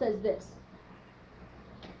mom says this.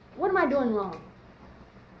 What am I doing wrong?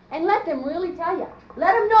 And let them really tell you.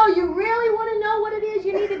 Let them know you really want to know what it is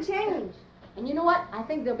you need to change. And you know what? I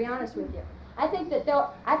think they'll be honest with you. I think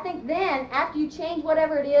then, after you change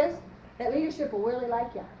whatever it is, that leadership will really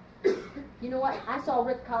like you. You know what? I saw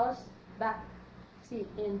Rick Collis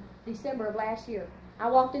in December of last year. I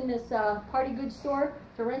walked in this party goods store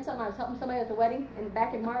to rent something. I was helping somebody at the wedding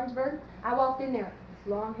back in Martinsburg. I walked in there.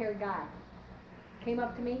 This long-haired guy came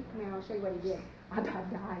up to me. Come here, I'll show you what he did. I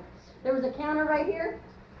about died. There was a counter right here.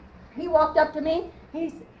 He walked up to me. He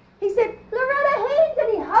said, Loretta Haynes,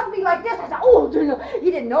 and he hugged me like this. I said, oh, you know,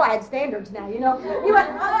 he didn't know I had standards now, you know. He went,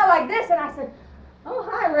 oh, like this, and I said, oh,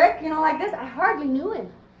 hi, Rick, you know, like this. I hardly knew him.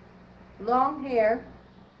 Long hair,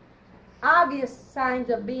 obvious signs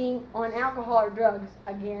of being on alcohol or drugs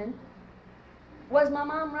again. Was my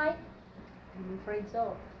mom right? I'm afraid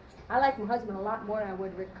so. I like my husband a lot more than I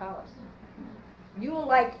would Rick Collis. You will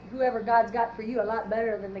like whoever God's got for you a lot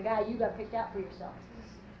better than the guy you got picked out for yourself.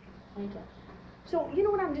 Thank you. So, you know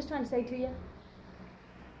what I'm just trying to say to you?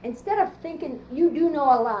 Instead of thinking you do know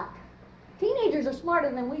a lot, teenagers are smarter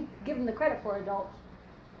than we give them the credit for, adults.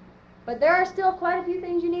 But there are still quite a few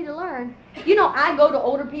things you need to learn. You know, I go to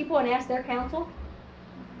older people and ask their counsel.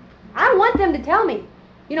 I want them to tell me.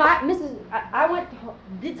 You know, I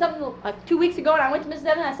did something 2 weeks ago, and I went to Mrs.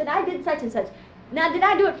 Evans, and I said, I did such and such. Now, did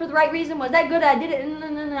I do it for the right reason? Was that good? I did it, on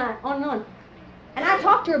and on. And I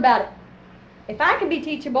talked to her about it. If I can be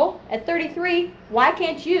teachable at 33, why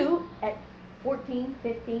can't you at 14,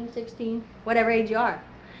 15, 16, whatever age you are?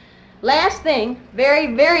 Last thing,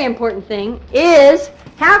 very, very important thing, is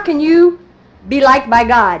how can you be liked by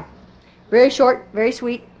God? Very short, very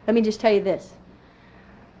sweet. Let me just tell you this.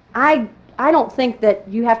 I don't think that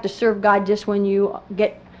you have to serve God just when you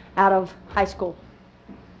get out of high school.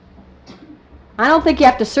 I don't think you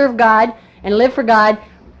have to serve God and live for God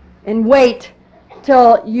and wait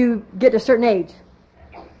till you get to a certain age.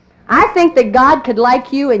 I think that God could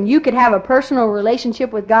like you and you could have a personal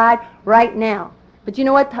relationship with God right now. But you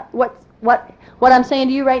know what I'm saying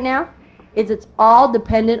to you right now is it's all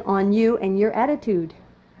dependent on you and your attitude.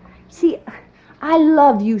 See, I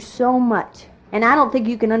love you so much, and I don't think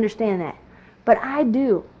you can understand that, but I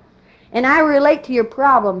do. And I relate to your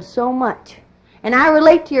problems so much, and I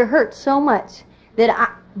relate to your hurt so much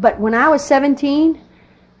but when I was 17,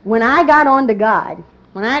 when I got on to God,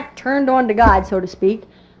 when I turned on to God, so to speak,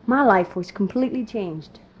 my life was completely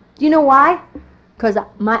changed. Do you know why? because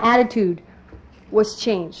my attitude was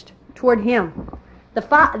changed toward Him.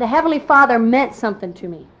 The Heavenly Father meant something to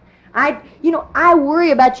me. I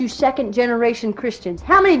worry about you second-generation Christians.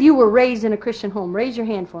 How many of you were raised in a Christian home? Raise your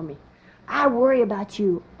hand for me. I worry about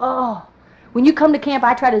you. Oh, when you come to camp,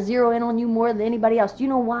 I try to zero in on you more than anybody else. Do you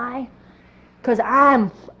know why? Because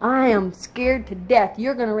I am scared to death.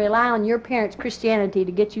 You're going to rely on your parents' Christianity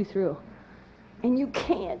to get you through. And you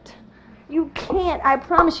can't. You can't. I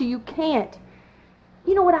promise you, you can't.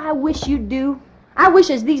 You know what I wish you'd do? I wish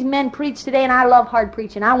as these men preach today, and I love hard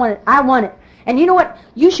preaching. I want it. I want it. And you know what?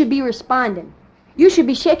 You should be responding. You should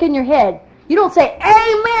be shaking your head. You don't say,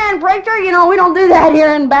 amen, preacher. You know, we don't do that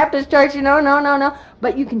here in Baptist church. You know, no.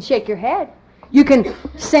 But you can shake your head. You can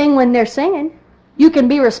sing when they're singing. You can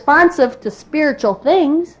be responsive to spiritual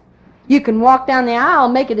things. You can walk down the aisle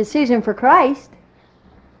and make a decision for Christ.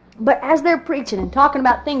 But as they're preaching and talking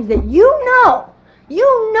about things that you know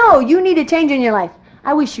you need to change in your life,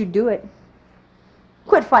 I wish you'd do it.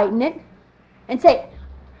 Quit fighting it and say,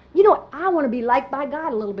 you know what, I want to be liked by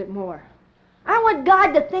God a little bit more. I want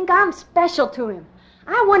God to think I'm special to Him.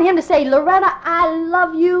 I want Him to say, Loretta, I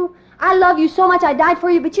love you. I love you so much I died for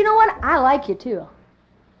you, but you know what? I like you too.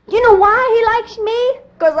 You know why He likes me?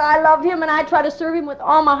 Because I love Him and I try to serve Him with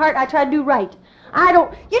all my heart. I try to do right.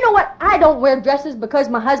 You know what? I don't wear dresses because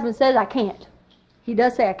my husband says I can't. He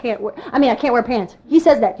does say I can't wear pants. He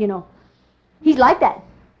says that, you know. He's like that.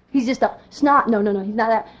 He's just a snot. No, he's not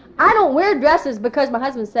that. I don't wear dresses because my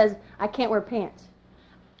husband says I can't wear pants.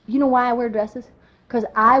 You know why I wear dresses? Because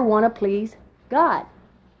I want to please God.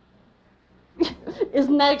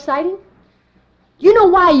 Isn't that exciting? You know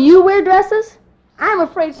why you wear dresses? I'm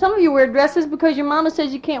afraid some of you wear dresses because your mama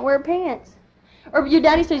says you can't wear pants. Or your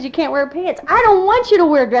daddy says you can't wear pants. I don't want you to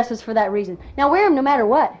wear dresses for that reason. Now wear them no matter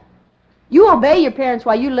what. You obey your parents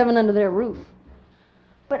while you're living under their roof.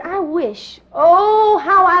 But I wish, oh,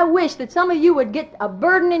 how I wish that some of you would get a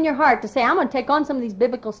burden in your heart to say, I'm going to take on some of these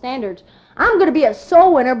biblical standards. I'm going to be a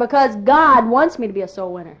soul winner because God wants me to be a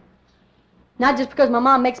soul winner. Not just because my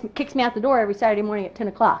mom kicks me out the door every Saturday morning at 10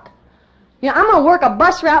 o'clock. You know, I'm going to work a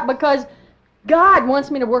bus route because God wants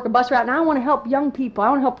me to work a bus route, and I want to help young people.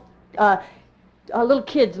 I want to help little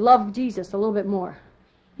kids love Jesus a little bit more.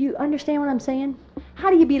 You understand what I'm saying? How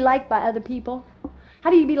do you be liked by other people? How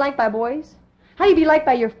do you be liked by boys? How do you be liked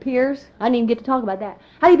by your peers? I didn't even get to talk about that.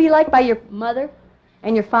 How do you be liked by your mother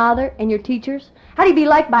and your father and your teachers? How do you be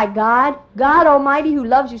liked by God? God Almighty who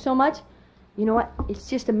loves you so much? You know what? It's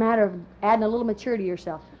just a matter of adding a little maturity to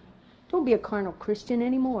yourself. Don't be a carnal Christian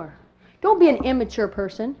anymore. Don't be an immature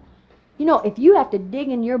person. You know, if you have to dig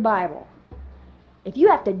in your Bible,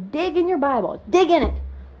 dig in it,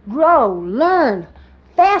 grow, learn,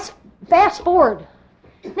 fast forward.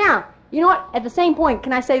 Now, you know what? At the same point,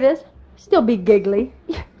 can I say this? Still be giggly.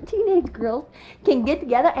 Teenage girls can get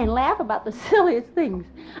together and laugh about the silliest things.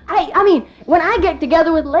 I mean, when I get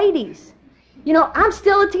together with ladies, you know, I'm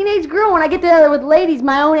still a teenage girl. When I get together with ladies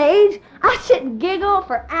my own age, I sit and giggle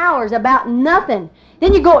for hours about nothing.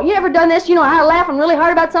 Then you ever done this? You know, I'm laughing really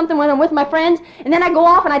hard about something when I'm with my friends, and then I go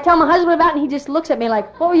off and I tell my husband about it, and he just looks at me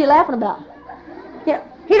like, what were you laughing about? Yeah,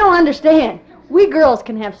 he don't understand. We girls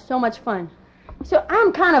can have so much fun. So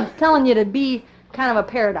I'm kind of telling you to be kind of a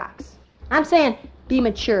paradox. I'm saying be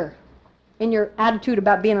mature in your attitude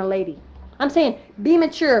about being a lady. I'm saying be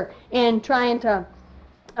mature in trying to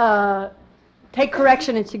take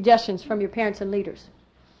correction and suggestions from your parents and leaders.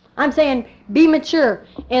 I'm saying be mature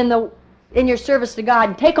in your service to God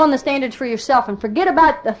and take on the standards for yourself and forget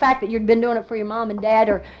about the fact that you've been doing it for your mom and dad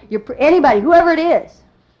or anybody, whoever it is.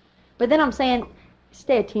 But then I'm saying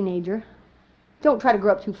stay a teenager. Don't try to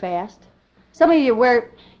grow up too fast. Some of you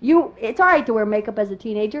it's all right to wear makeup as a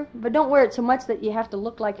teenager, but don't wear it so much that you have to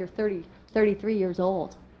look like you're 30, 33 years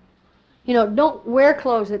old. You know, don't wear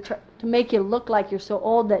clothes to make you look like you're so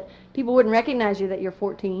old that people wouldn't recognize you that you're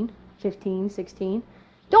 14, 15, 16.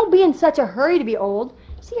 Don't be in such a hurry to be old.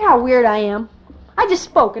 See how weird I am? I just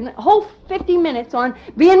spoke a whole 50 minutes on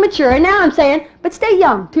being mature, and now I'm saying, but stay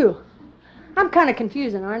young, too. I'm kind of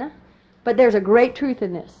confusing, aren't I? But there's a great truth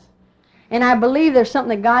in this. And I believe there's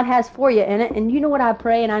something that God has for you in it. And you know what I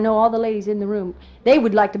pray, and I know all the ladies in the room, they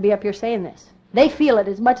would like to be up here saying this. They feel it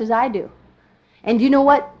as much as I do. And you know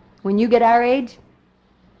what? When you get our age,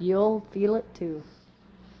 you'll feel it too.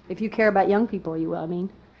 If you care about young people, you will, I mean.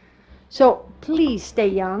 So please stay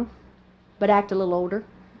young, but act a little older.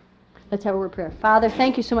 Let's have a word of prayer. Father,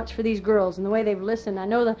 thank you so much for these girls and the way they've listened. I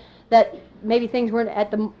know that maybe things weren't at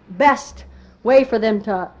the best way for them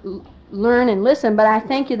to learn and listen, but I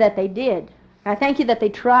thank you that they did. I thank you that they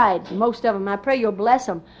tried, most of them. I pray you'll bless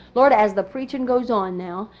them. Lord, as the preaching goes on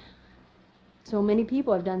now, So many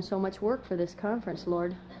people have done so much work for this conference,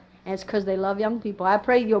 Lord. And it's because they love young people. I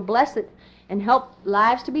pray you'll bless it and help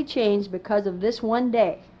lives to be changed because of this one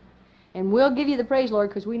day. And we'll give you the praise, Lord,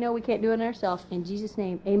 because we know we can't do it ourselves. In Jesus'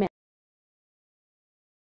 name, amen.